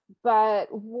 But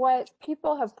what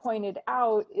people have pointed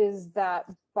out is that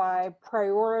by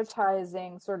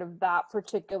prioritizing sort of that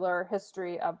particular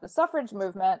history of the suffrage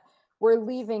movement, we're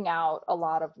leaving out a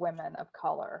lot of women of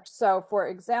color. So, for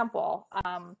example,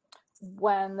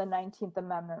 when the 19th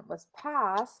Amendment was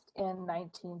passed in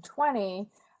 1920,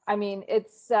 I mean, it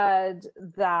said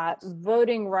that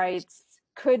voting rights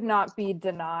could not be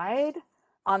denied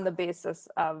on the basis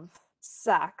of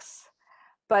sex.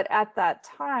 But at that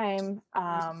time,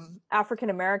 African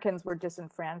Americans were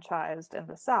disenfranchised in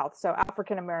the South. So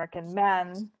African American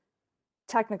men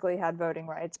technically had voting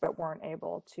rights, but weren't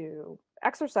able to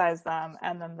exercise them.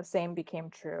 And then the same became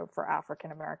true for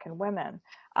African American women.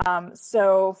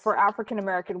 So for African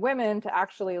American women to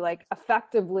actually, like,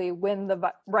 effectively win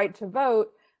the right to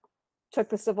vote took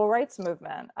the civil rights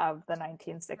movement of the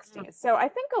 1960s. So I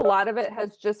think a lot of it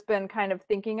has just been kind of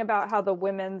thinking about how the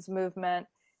women's movement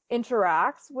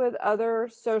interacts with other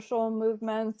social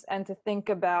movements, and to think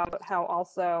about how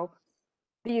also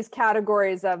these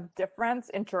categories of difference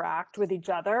interact with each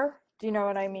other. Do you know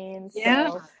what I mean?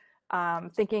 Yeah. So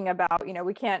thinking about, you know,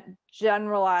 we can't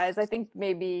generalize. I think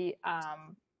maybe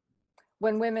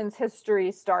when women's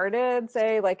history started,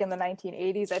 say like in the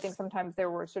 1980s, I think sometimes there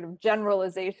were sort of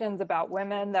generalizations about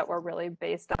women that were really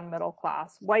based on middle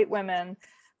class white women.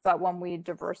 But when we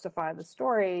diversify the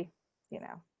story, you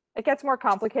know, it gets more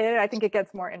complicated. I think it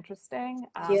gets more interesting,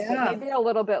 but maybe a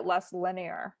little bit less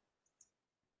linear.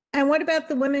 And what about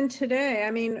the women today? I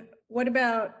mean, what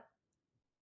about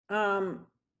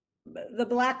the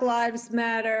Black Lives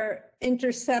Matter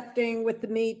intercepting with the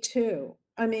Me Too?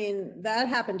 I mean, that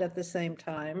happened at the same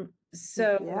time.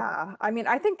 So yeah, I mean,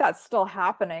 I think that's still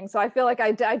happening. So I feel like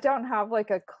I don't have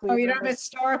like a clear. Oh, you don't have a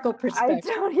historical perspective.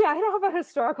 I don't have a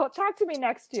historical. Talk to me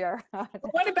next year.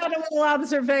 What about a little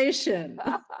observation?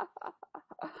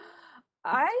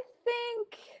 I think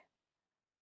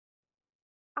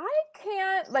I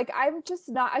can't, like, I'm just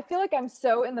not, I feel like I'm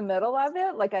so in the middle of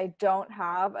it. Like, I don't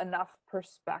have enough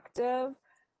perspective.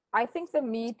 I think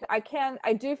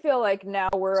I do feel like now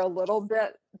we're a little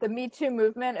bit, the Me Too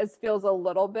movement feels a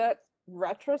little bit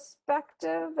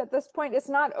retrospective at this point. It's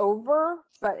not over,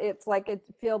 but it's like, it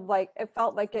felt like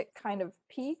it kind of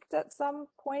peaked at some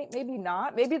point. Maybe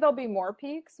not. Maybe there'll be more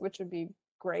peaks, which would be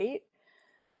great.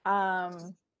 But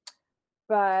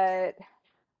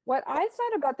what I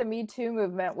thought about the Me Too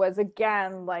movement was,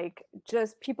 again, like,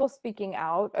 just people speaking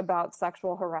out about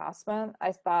sexual harassment,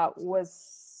 I thought was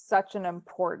such an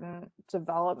important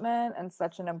development and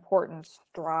such an important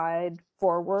stride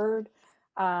forward,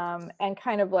 and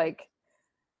kind of like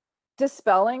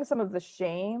dispelling some of the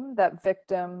shame that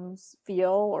victims feel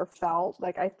or felt.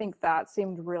 Like, I think that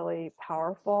seemed really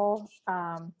powerful.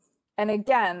 And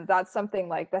again, that's something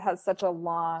like that has such a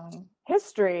long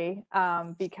history,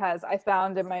 because I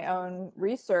found in my own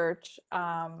research,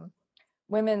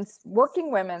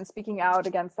 working women speaking out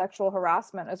against sexual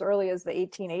harassment as early as the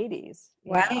 1880s.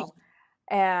 Wow.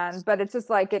 But it's just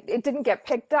like it didn't get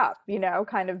picked up,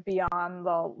 kind of beyond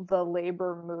the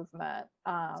labor movement.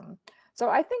 So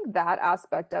I think that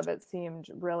aspect of it seemed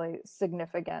really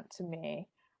significant to me.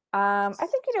 I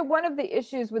think, one of the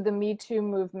issues with the Me Too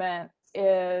movement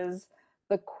is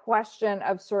the question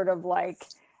of sort of like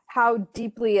how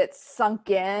deeply it's sunk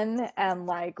in, and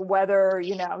like whether,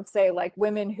 say like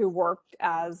women who worked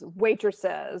as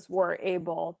waitresses were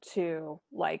able to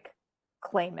like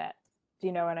claim it. Do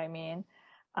you know what I mean?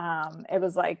 It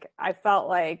was like, I felt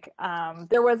like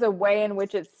there was a way in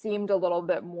which it seemed a little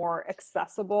bit more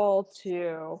accessible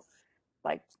to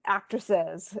like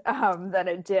actresses than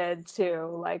it did to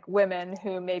like women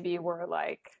who maybe were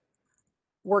like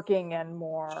working in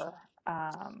more,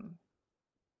 I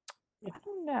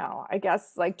don't know, I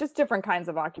guess like just different kinds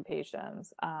of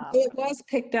occupations. It was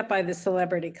picked up by the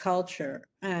celebrity culture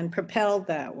and propelled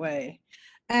that way.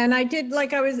 And I did,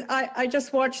 like, I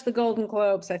just watched the Golden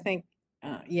Globes, I think,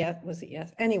 was it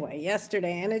yes? Anyway,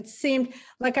 yesterday. And it seemed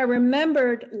like I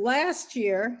remembered last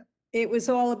year, it was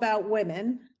all about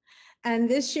women. And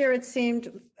this year it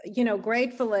seemed,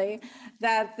 gratefully,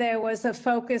 that there was a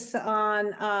focus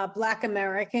on Black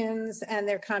Americans and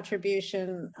their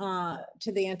contribution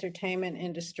to the entertainment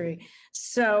industry.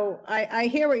 So I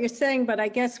hear what you're saying, but I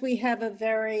guess we have a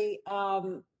very,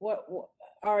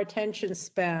 our attention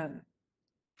span.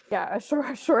 Yeah,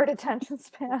 a short attention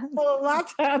span. Well, a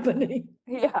lot's happening.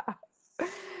 Yeah.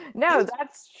 No,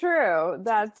 that's true.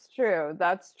 That's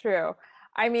true.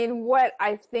 I mean, what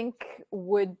I think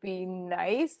would be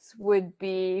nice would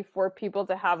be for people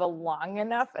to have a long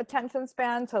enough attention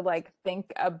span to like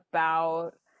think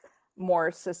about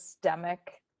more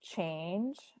systemic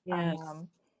change. Yes.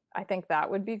 I think that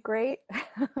would be great.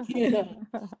 Yeah.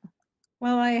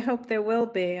 Well, I hope there will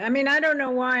be. I mean, I don't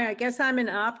know why. I guess I'm an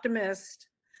optimist.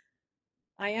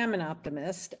 I am an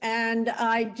optimist. And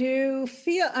I do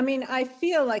feel, I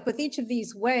feel like with each of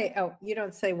these you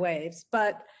don't say waves,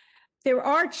 but there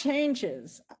are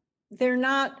changes. They're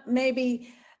not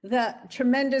maybe the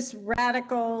tremendous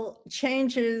radical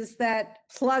changes that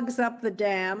plugs up the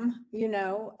dam,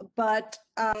 but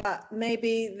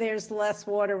maybe there's less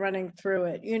water running through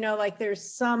it. Like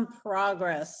there's some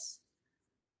progress.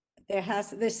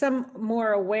 There's some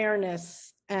more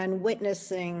awareness and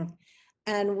witnessing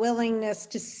and willingness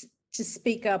to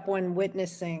speak up when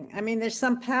witnessing. I mean, there's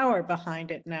some power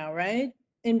behind it now, right?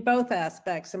 In both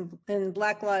aspects, in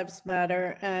Black Lives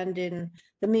Matter and in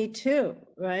the Me Too,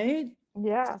 right?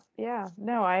 Yeah.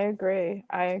 No, I agree.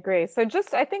 So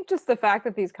I think just the fact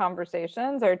that these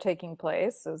conversations are taking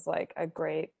place is like a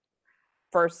great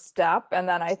first step. And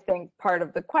then I think part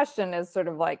of the question is sort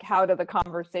of like, how do the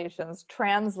conversations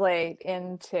translate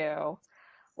into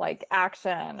like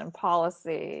action and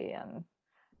policy, and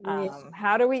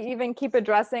how do we even keep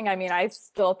addressing? I mean, I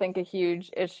still think a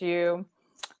huge issue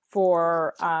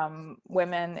for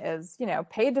women is,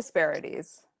 pay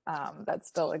disparities. that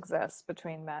still exists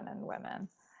between men and women.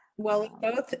 Well, in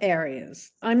both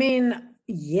areas. I mean,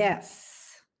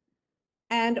 yes.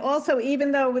 And also,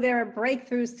 even though there are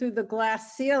breakthroughs through the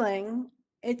glass ceiling,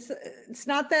 it's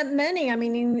not that many. I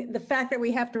mean, the fact that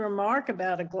we have to remark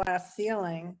about a glass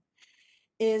ceiling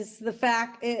is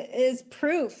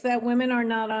proof that women are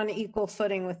not on equal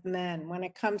footing with men when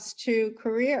it comes to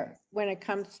career, when it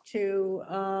comes to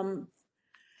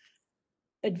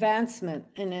advancement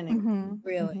in anything,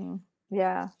 really.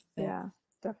 Yeah,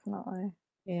 definitely.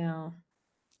 Yeah.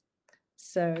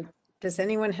 So does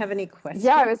anyone have any questions?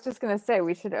 Yeah, I was just going to say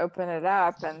we should open it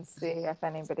up and see if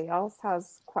anybody else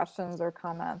has questions or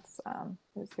comments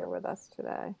who's here with us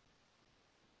today.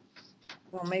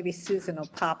 Well, maybe Susan will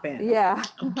pop in. Yeah.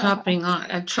 I'm popping on.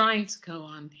 I'm trying to go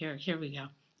on here. Here we go.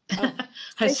 Oh,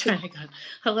 I was trying to go.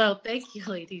 Hello. Thank you,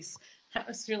 ladies. That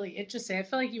was really interesting. I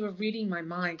feel like you were reading my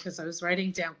mind because I was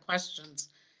writing down questions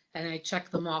and I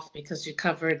checked them off because you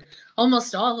covered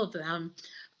almost all of them.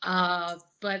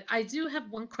 But I do have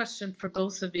one question for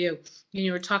both of you.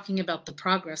 You were talking about the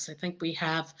progress. I think we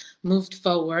have moved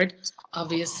forward.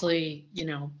 Obviously,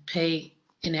 pay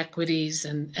inequities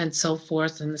and so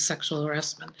forth, and the sexual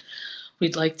harassment.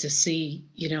 We'd like to see,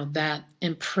 that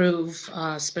improve,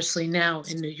 especially now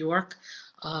in New York.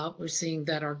 We're seeing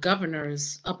that our governor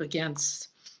is up against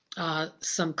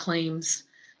some claims,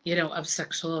 of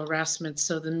sexual harassment.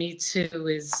 So the Me Too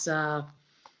is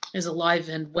alive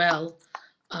and well,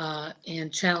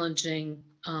 and challenging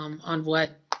on what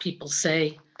people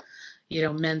say,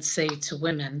 men say to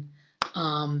women.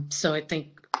 So I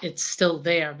think it's still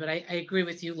there, but I agree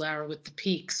with you, Lara, with the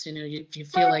peaks. You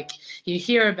feel like you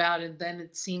hear about it, then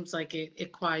it seems like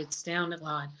it quiets down a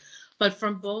lot. But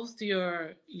from both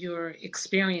your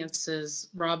experiences,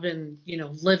 Robin,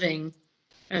 living,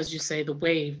 as you say,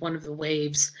 one of the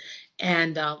waves,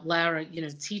 and Lara,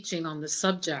 teaching on the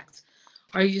subject,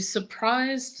 are you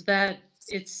surprised that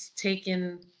it's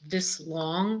taken this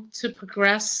long to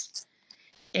progress?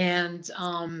 And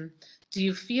do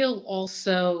you feel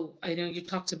also, I know you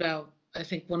talked about, I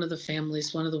think one of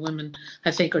the women,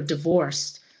 I think, are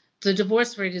divorced. The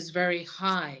divorce rate is very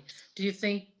high. Do you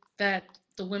think that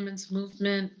the women's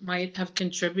movement might have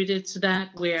contributed to that,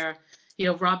 where,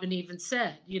 Robin even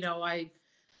said,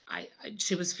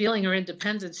 she was feeling her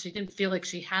independence. She didn't feel like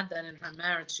she had that in her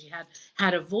marriage. She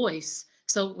had a voice.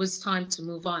 So it was time to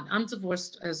move on. I'm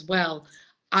divorced as well.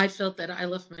 I felt that I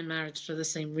left my marriage for the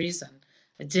same reason.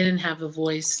 I didn't have a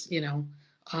voice,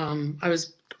 I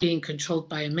was being controlled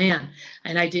by a man,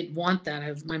 and I didn't want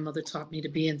that. My mother taught me to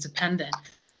be independent.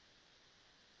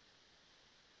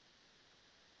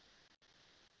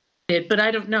 But I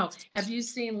don't know. Have you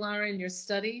seen, Lara, in your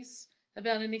studies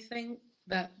about anything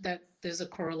that there's a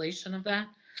correlation of that?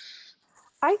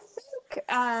 I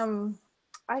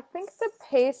think the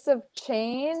pace of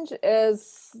change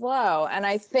is slow, and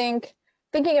I think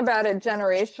thinking about it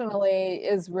generationally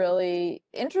is really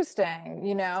interesting.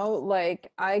 Like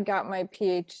I got my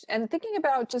PhD, and thinking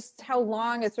about just how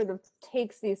long it sort of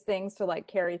takes these things to like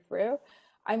carry through.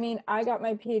 I mean, I got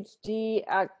my PhD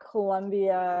at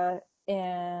Columbia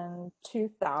in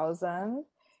 2000,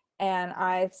 and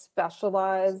I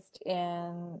specialized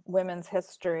in women's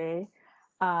history.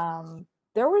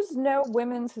 There was no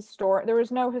there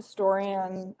was no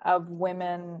historian of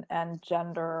women and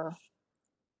gender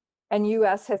and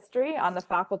US history on the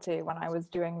faculty when I was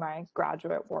doing my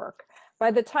graduate work.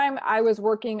 By the time I was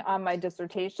working on my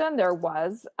dissertation, there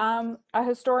was a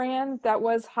historian that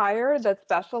was hired that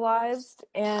specialized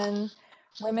in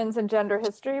women's and gender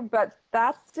history, but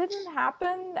that didn't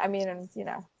happen. I mean,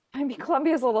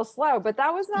 Columbia is a little slow, but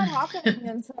that was not happening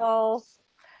until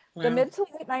the mid to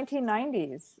late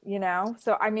 1990s,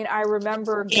 So, I mean, I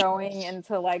remember going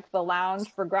into like the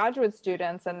lounge for graduate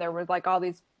students, and there were like all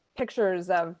these pictures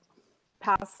of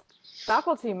past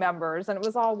faculty members, and it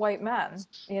was all white men,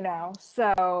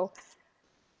 So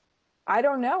I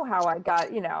don't know how I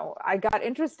got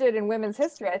interested in women's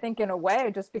history, I think in a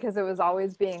way, just because it was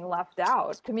always being left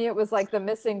out. To me, it was like the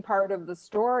missing part of the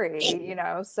story,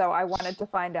 so I wanted to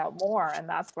find out more. And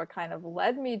that's what kind of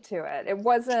led me to it. It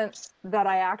wasn't that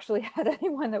I actually had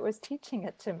anyone that was teaching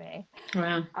it to me.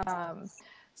 Wow.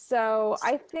 So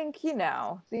I think,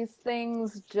 these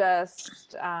things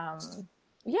just,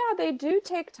 they do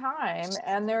take time.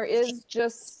 And there is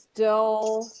just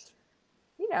still,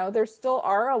 there still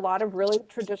are a lot of really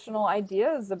traditional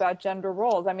ideas about gender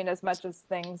roles. I mean, as much as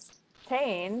things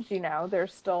change, there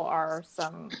still are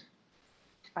some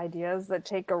ideas that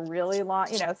take a really long,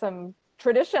 some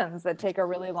traditions that take a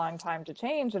really long time to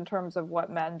change in terms of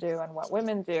what men do and what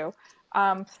women do.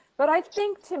 But I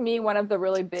think, to me, one of the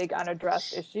really big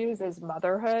unaddressed issues is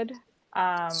motherhood.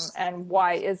 And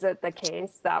why is it the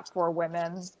case that for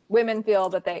women feel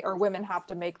that women have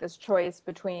to make this choice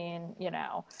between,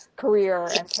 career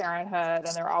and parenthood,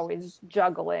 and they're always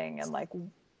juggling, and like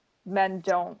men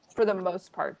don't, for the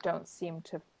most part, don't seem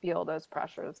to feel those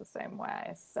pressures the same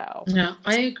way. So Yeah,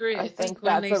 I agree. I think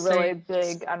that's a really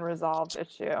big unresolved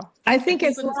issue. I think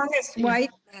as long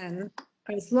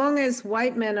as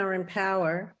white men are in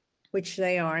power, which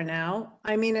they are now,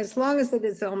 I mean, as long as it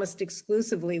is almost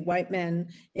exclusively white men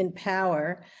in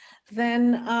power,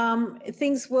 then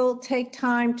things will take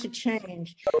time to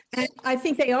change. And I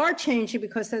think they are changing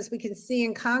because, as we can see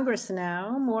in Congress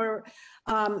now, more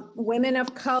women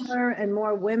of color and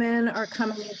more women are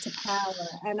coming into power.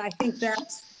 And I think that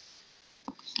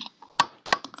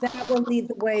will lead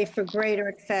the way for greater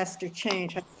and faster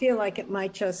change. I feel like it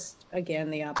might just, again,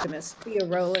 the optimist, be a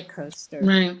roller coaster.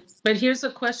 Right. But here's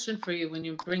a question for you when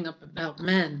you bring up about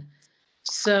men.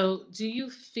 So do you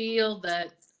feel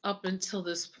that up until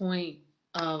this point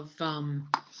of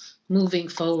moving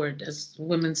forward, as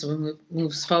women's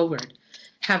moves forward,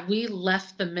 have we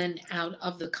left the men out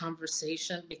of the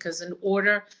conversation? Because in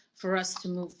order for us to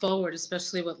move forward,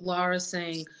 especially what Laura's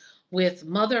saying with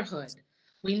motherhood,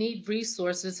 we need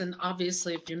resources. And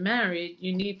obviously, if you're married,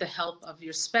 you need the help of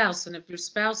your spouse. And if your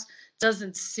spouse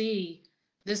doesn't see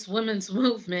this women's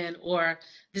movement or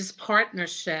this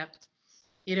partnership,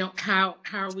 how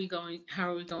are we going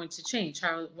to change?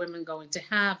 How are women going to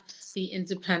have the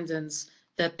independence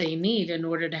that they need in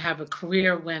order to have a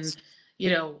career when,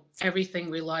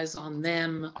 everything relies on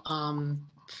them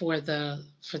for the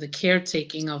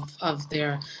caretaking of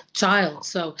their child?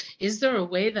 So is there a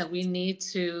way that we need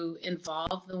to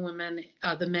involve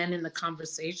the men in the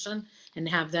conversation and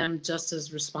have them just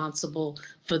as responsible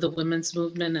for the women's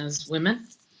movement as women?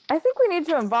 I think we need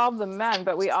to involve the men,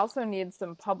 but we also need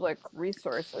some public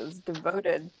resources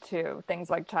devoted to things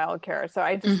like childcare. So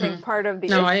I just think part of the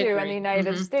issue in the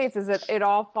United States is that it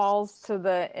all falls to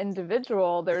the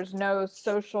individual. There's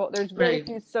very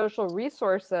few social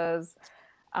resources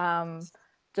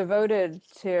devoted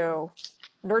to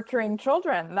nurturing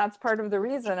children. And that's part of the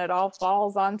reason it all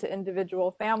falls onto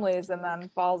individual families and then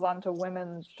falls onto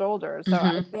women's shoulders. So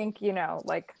I think,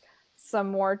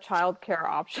 some more childcare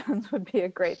options would be a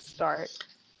great start.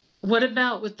 What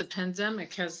about with the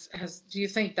pandemic? Do you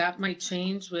think that might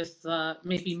change with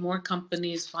maybe more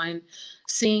companies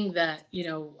seeing that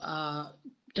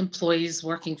employees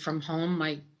working from home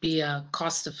might be a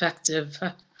cost-effective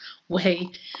way,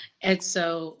 and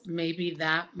so maybe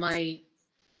that might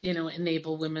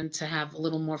enable women to have a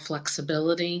little more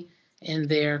flexibility in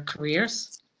their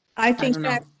careers? I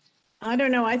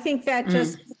don't know. I think that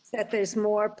just means that there's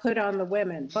more put on the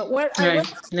women. But what I would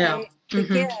say,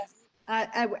 again,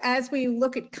 as we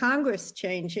look at Congress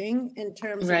changing in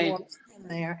terms of more women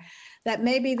there, that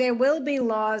maybe there will be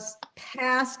laws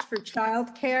passed for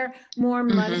childcare, more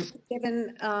money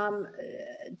given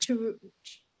to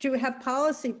have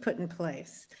policy put in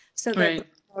place so that there's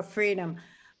more freedom.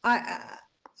 I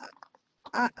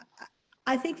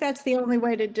think that's the only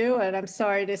way to do it. I'm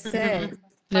sorry to say.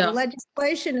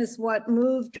 Legislation is what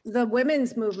moved the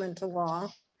women's movement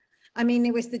along. I mean,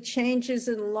 it was the changes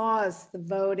in laws, the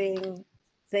voting,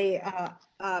 the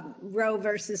Roe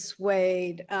versus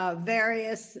Wade,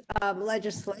 various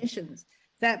legislations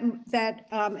that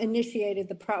initiated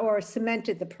or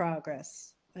cemented the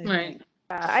progress.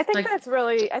 I think that's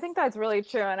really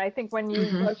true. And I think when you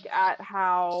look at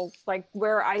how,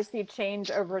 where I see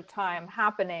change over time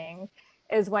happening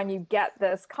is when you get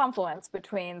this confluence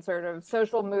between sort of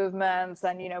social movements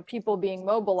and, people being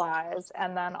mobilized,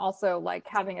 and then also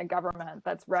having a government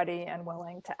that's ready and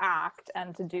willing to act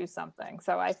and to do something.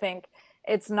 So I think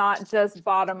it's not just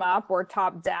bottom up or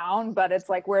top down, but it's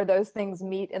where those things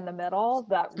meet in the middle,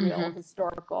 that real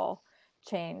historical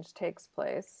change takes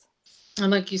place. And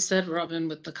like you said, Robin,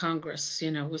 with the Congress,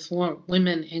 with more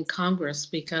women in Congress,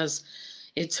 because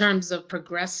in terms of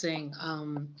progressing,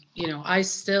 I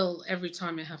still, every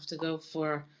time I have to go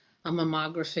for a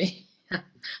mammography,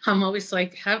 I'm always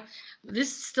like, this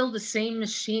is still the same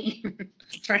machine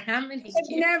for how many years?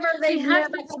 They never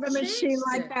have a machine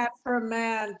like that for a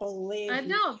man, believe me. I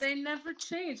know, they never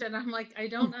change. And I'm like, I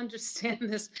don't understand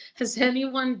this. Has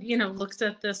anyone, looked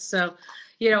at this? So,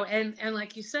 and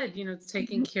like you said,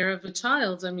 taking care of a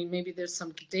child, I mean, maybe there's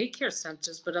some daycare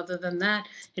centers, but other than that,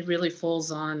 it really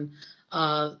falls on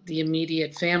the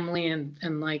immediate family.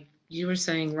 And like you were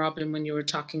saying, Robin, when you were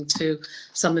talking to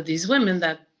some of these women,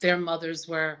 that their mothers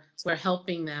were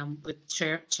helping them with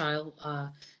child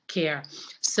care.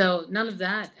 So none of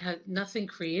that nothing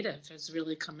creative has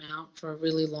really come out for a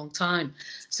really long time.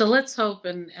 So let's hope,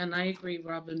 and I agree,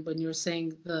 Robin, when you're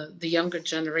saying the younger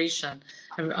generation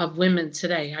of women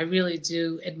today, I really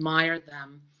do admire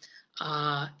them.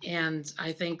 And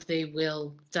I think they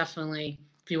will definitely,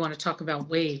 if you want to talk about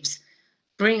waves,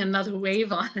 bring another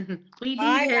wave on. We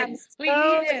need it. We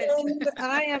need it.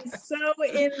 I am so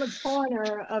in the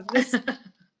corner of this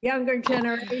younger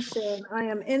generation. I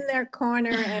am in their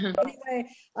corner, and anyway,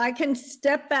 I can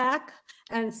step back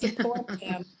and support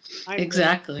them.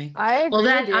 Exactly. I agree Well,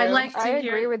 that with you. I like to hear.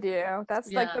 agree with you.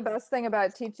 That's like Yeah. the best thing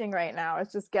about teaching right now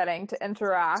is just getting to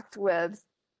interact with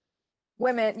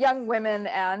women, young women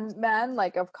and men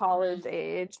like of college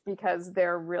age, because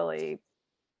they're really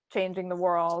changing the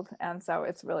world. And so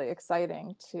it's really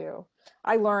exciting to,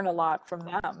 I learn a lot from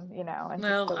them, you know, and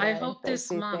just Well, the I way hope they this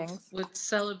see month things. with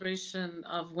celebration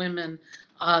of women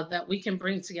that we can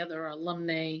bring together our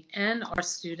alumni and our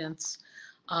students,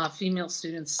 female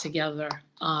students together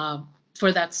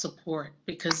for that support,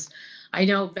 because I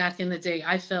know back in the day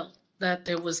I felt that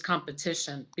there was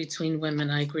competition between women.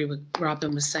 I agree with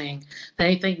Robin was saying. But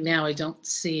I think now I don't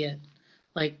see it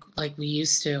like we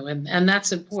used to, and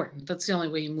that's important. That's the only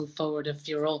way you move forward, if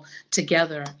you're all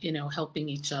together, you know, helping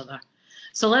each other.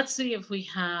 So let's see if we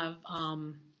have,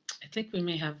 I think we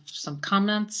may have some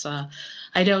comments.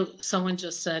 I know someone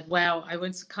just said, wow, I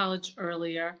went to college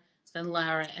earlier than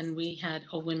Lara and we had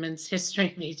a women's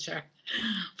history major.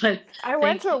 But I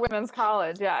went to a women's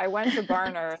college. Yeah, I went to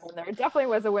Barnard, and there definitely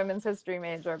was a women's history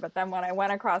major. But then when I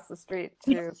went across the street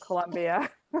to Columbia,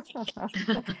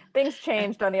 things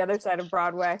changed on the other side of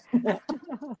Broadway.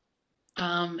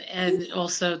 And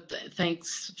also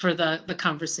thanks for the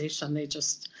conversation they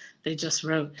just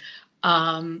wrote.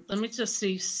 Let me just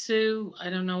see, Sue, I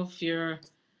don't know if your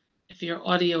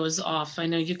audio is off. I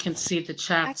know you can see the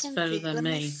chats better than Let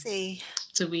me me. see.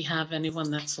 Do we have anyone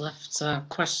that's left a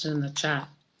question in the chat?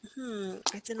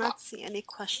 I did not see any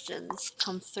questions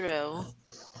come through.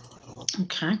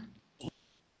 Okay.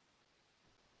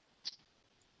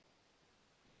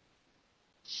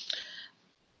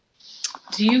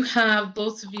 Do you have,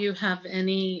 both of you have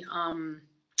any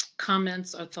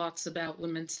comments or thoughts about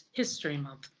Women's History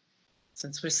Month,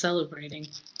 since we're celebrating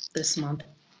this month?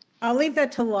 I'll leave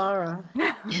that to Lara.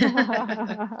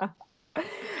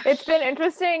 It's been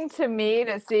interesting to me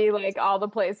to see like all the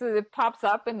places it pops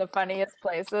up in the funniest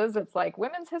places. It's like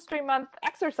Women's History Month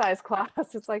exercise class.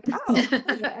 It's like, oh,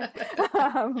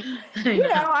 okay. You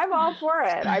know, I'm all for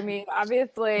it. I mean,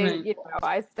 obviously, Right. you know,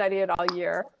 I study it all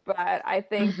year, but I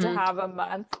think to have a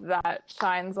month that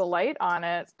shines a light on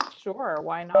it, sure,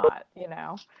 why not? You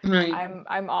know, Right.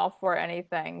 I'm all for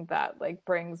anything that like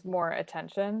brings more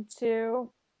attention to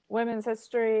women's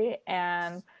history.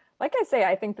 And like I say,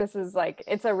 I think this is like,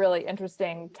 it's a really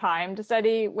interesting time to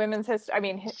study women's history. I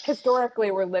mean,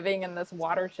 historically, we're living in this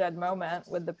watershed moment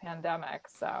with the pandemic.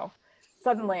 So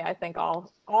suddenly I think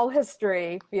all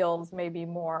history feels maybe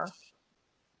more,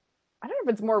 I don't know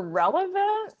if it's more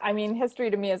relevant. I mean, history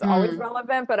to me is always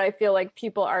relevant, but I feel like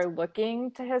people are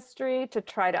looking to history to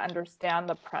try to understand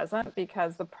the present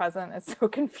because the present is so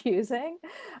confusing.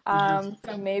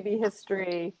 So maybe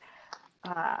history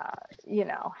you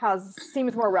know,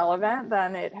 seems more relevant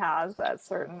than it has at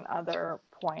certain other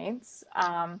points.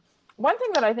 One thing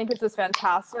that I think is just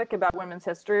fantastic about women's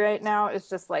history right now is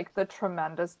just like the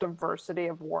tremendous diversity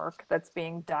of work that's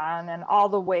being done and all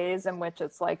the ways in which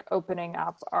it's like opening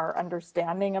up our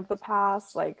understanding of the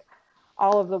past, like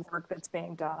all of the work that's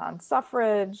being done on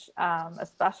suffrage,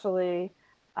 especially.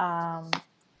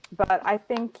 But I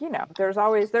think, you know, there's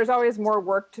always more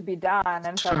work to be done.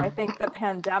 And so I think the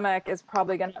pandemic is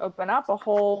probably going to open up a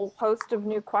whole host of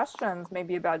new questions,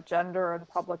 maybe about gender and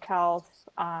public health.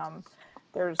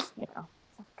 There's, you know,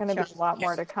 going to be a lot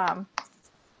more to come.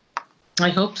 I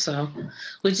hope so.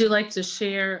 Would you like to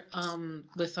share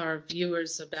with our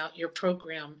viewers about your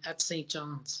program at St.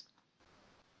 John's?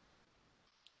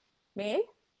 Me?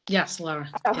 Yes, Lara.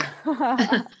 Oh.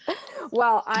 Yeah.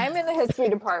 Well, I'm in the history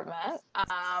department,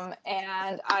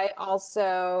 and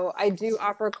I do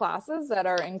offer classes that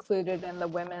are included in the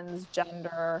women's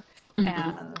gender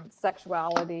and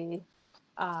sexuality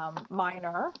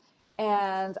minor.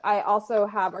 And I also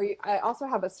have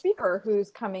a speaker who's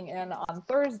coming in on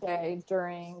Thursday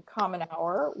during Common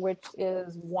Hour, which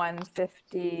is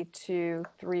 1:50 to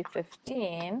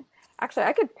 3:15. Actually,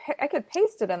 I could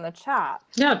paste it in the chat.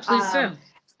 Yeah, please do.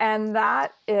 And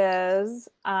that is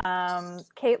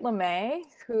Kate LeMay,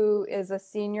 who is a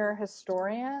senior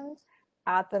historian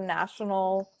at the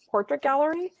National Portrait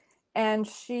Gallery. And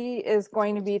she is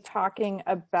going to be talking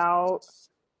about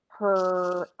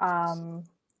her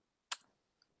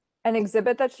an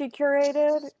exhibit that she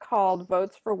curated called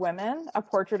Votes for Women, A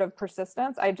Portrait of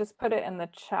Persistence. I just put it in the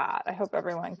chat. I hope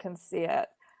everyone can see it.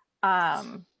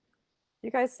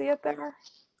 You guys see it there?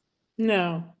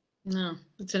 No. No,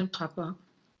 it didn't pop up.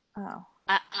 Oh,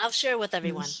 I'll share with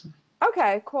everyone. Yes.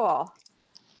 okay, cool.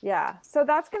 Yeah, so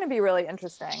that's going to be really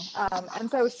interesting. And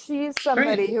so she's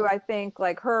somebody who I think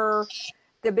like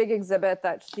the big exhibit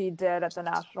that she did at the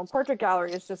National Portrait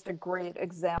Gallery is just a great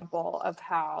example of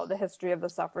how the history of the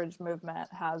suffrage movement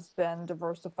has been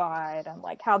diversified and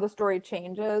like how the story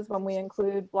changes when we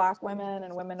include Black women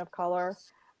and women of color.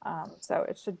 So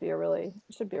it should be a really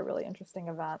interesting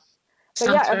event. So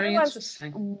Sounds yeah, very everyone's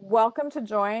interesting. welcome to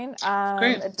join.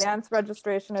 Great. Advanced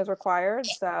registration is required.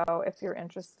 So if you're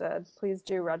interested, please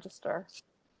do register.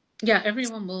 Yeah,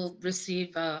 everyone will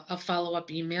receive a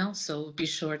follow-up email, so be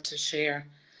sure to share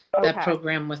that Okay.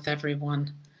 program with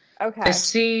everyone. Okay. I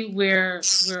see we're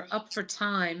up for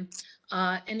time.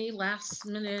 Any last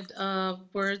minute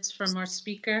words from our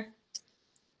speaker?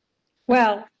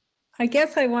 Well, I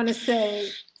guess I want to say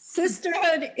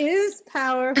sisterhood is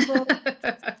powerful.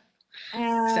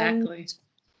 And Exactly.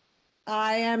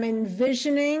 I am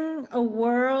envisioning a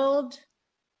world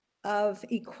of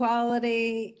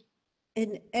equality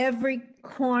in every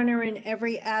corner, in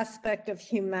every aspect of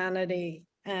humanity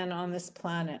and on this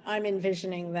planet. I'm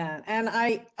envisioning that. And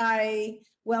I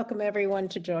welcome everyone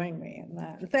to join me in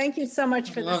that. And thank you so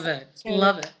much for Love this. it.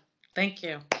 Love it. Thank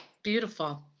you.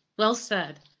 Beautiful. Well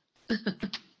said.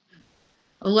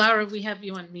 Lara, we have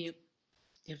you on mute.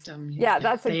 You have to unmute. Yeah,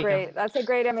 that's There you go. a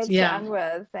great image to Yeah. end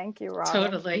with. Thank you, Robin.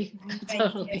 Totally.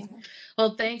 Totally.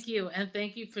 Well, thank you. And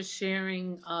thank you for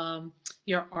sharing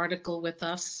your article with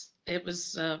us. It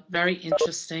was very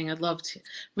interesting. I loved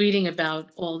reading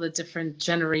about all the different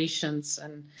generations,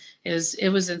 and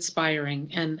it was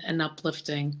inspiring and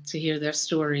uplifting to hear their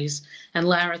stories. And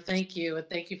Lara, thank you. And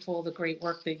thank you for all the great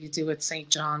work that you do at St.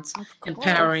 John's,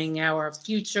 empowering our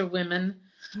future women.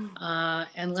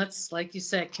 And let's, like you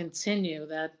said, continue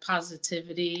that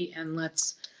positivity, and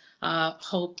let's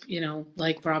hope,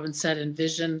 like Robin said,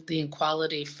 envision the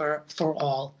equality for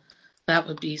all. That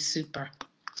would be super.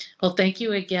 Well, thank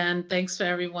you again. Thanks for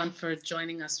everyone for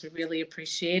joining us. We really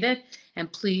appreciate it.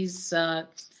 And please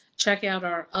check out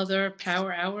our other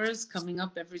power hours coming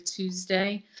up every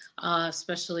Tuesday,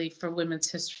 especially for Women's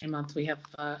History Month. We have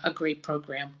a great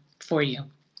program for you.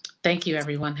 Thank you,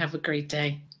 everyone. Have a great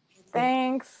day.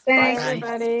 Thanks. Thanks. Bye,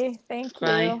 everybody. Thank you.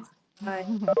 Bye.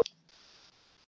 Bye.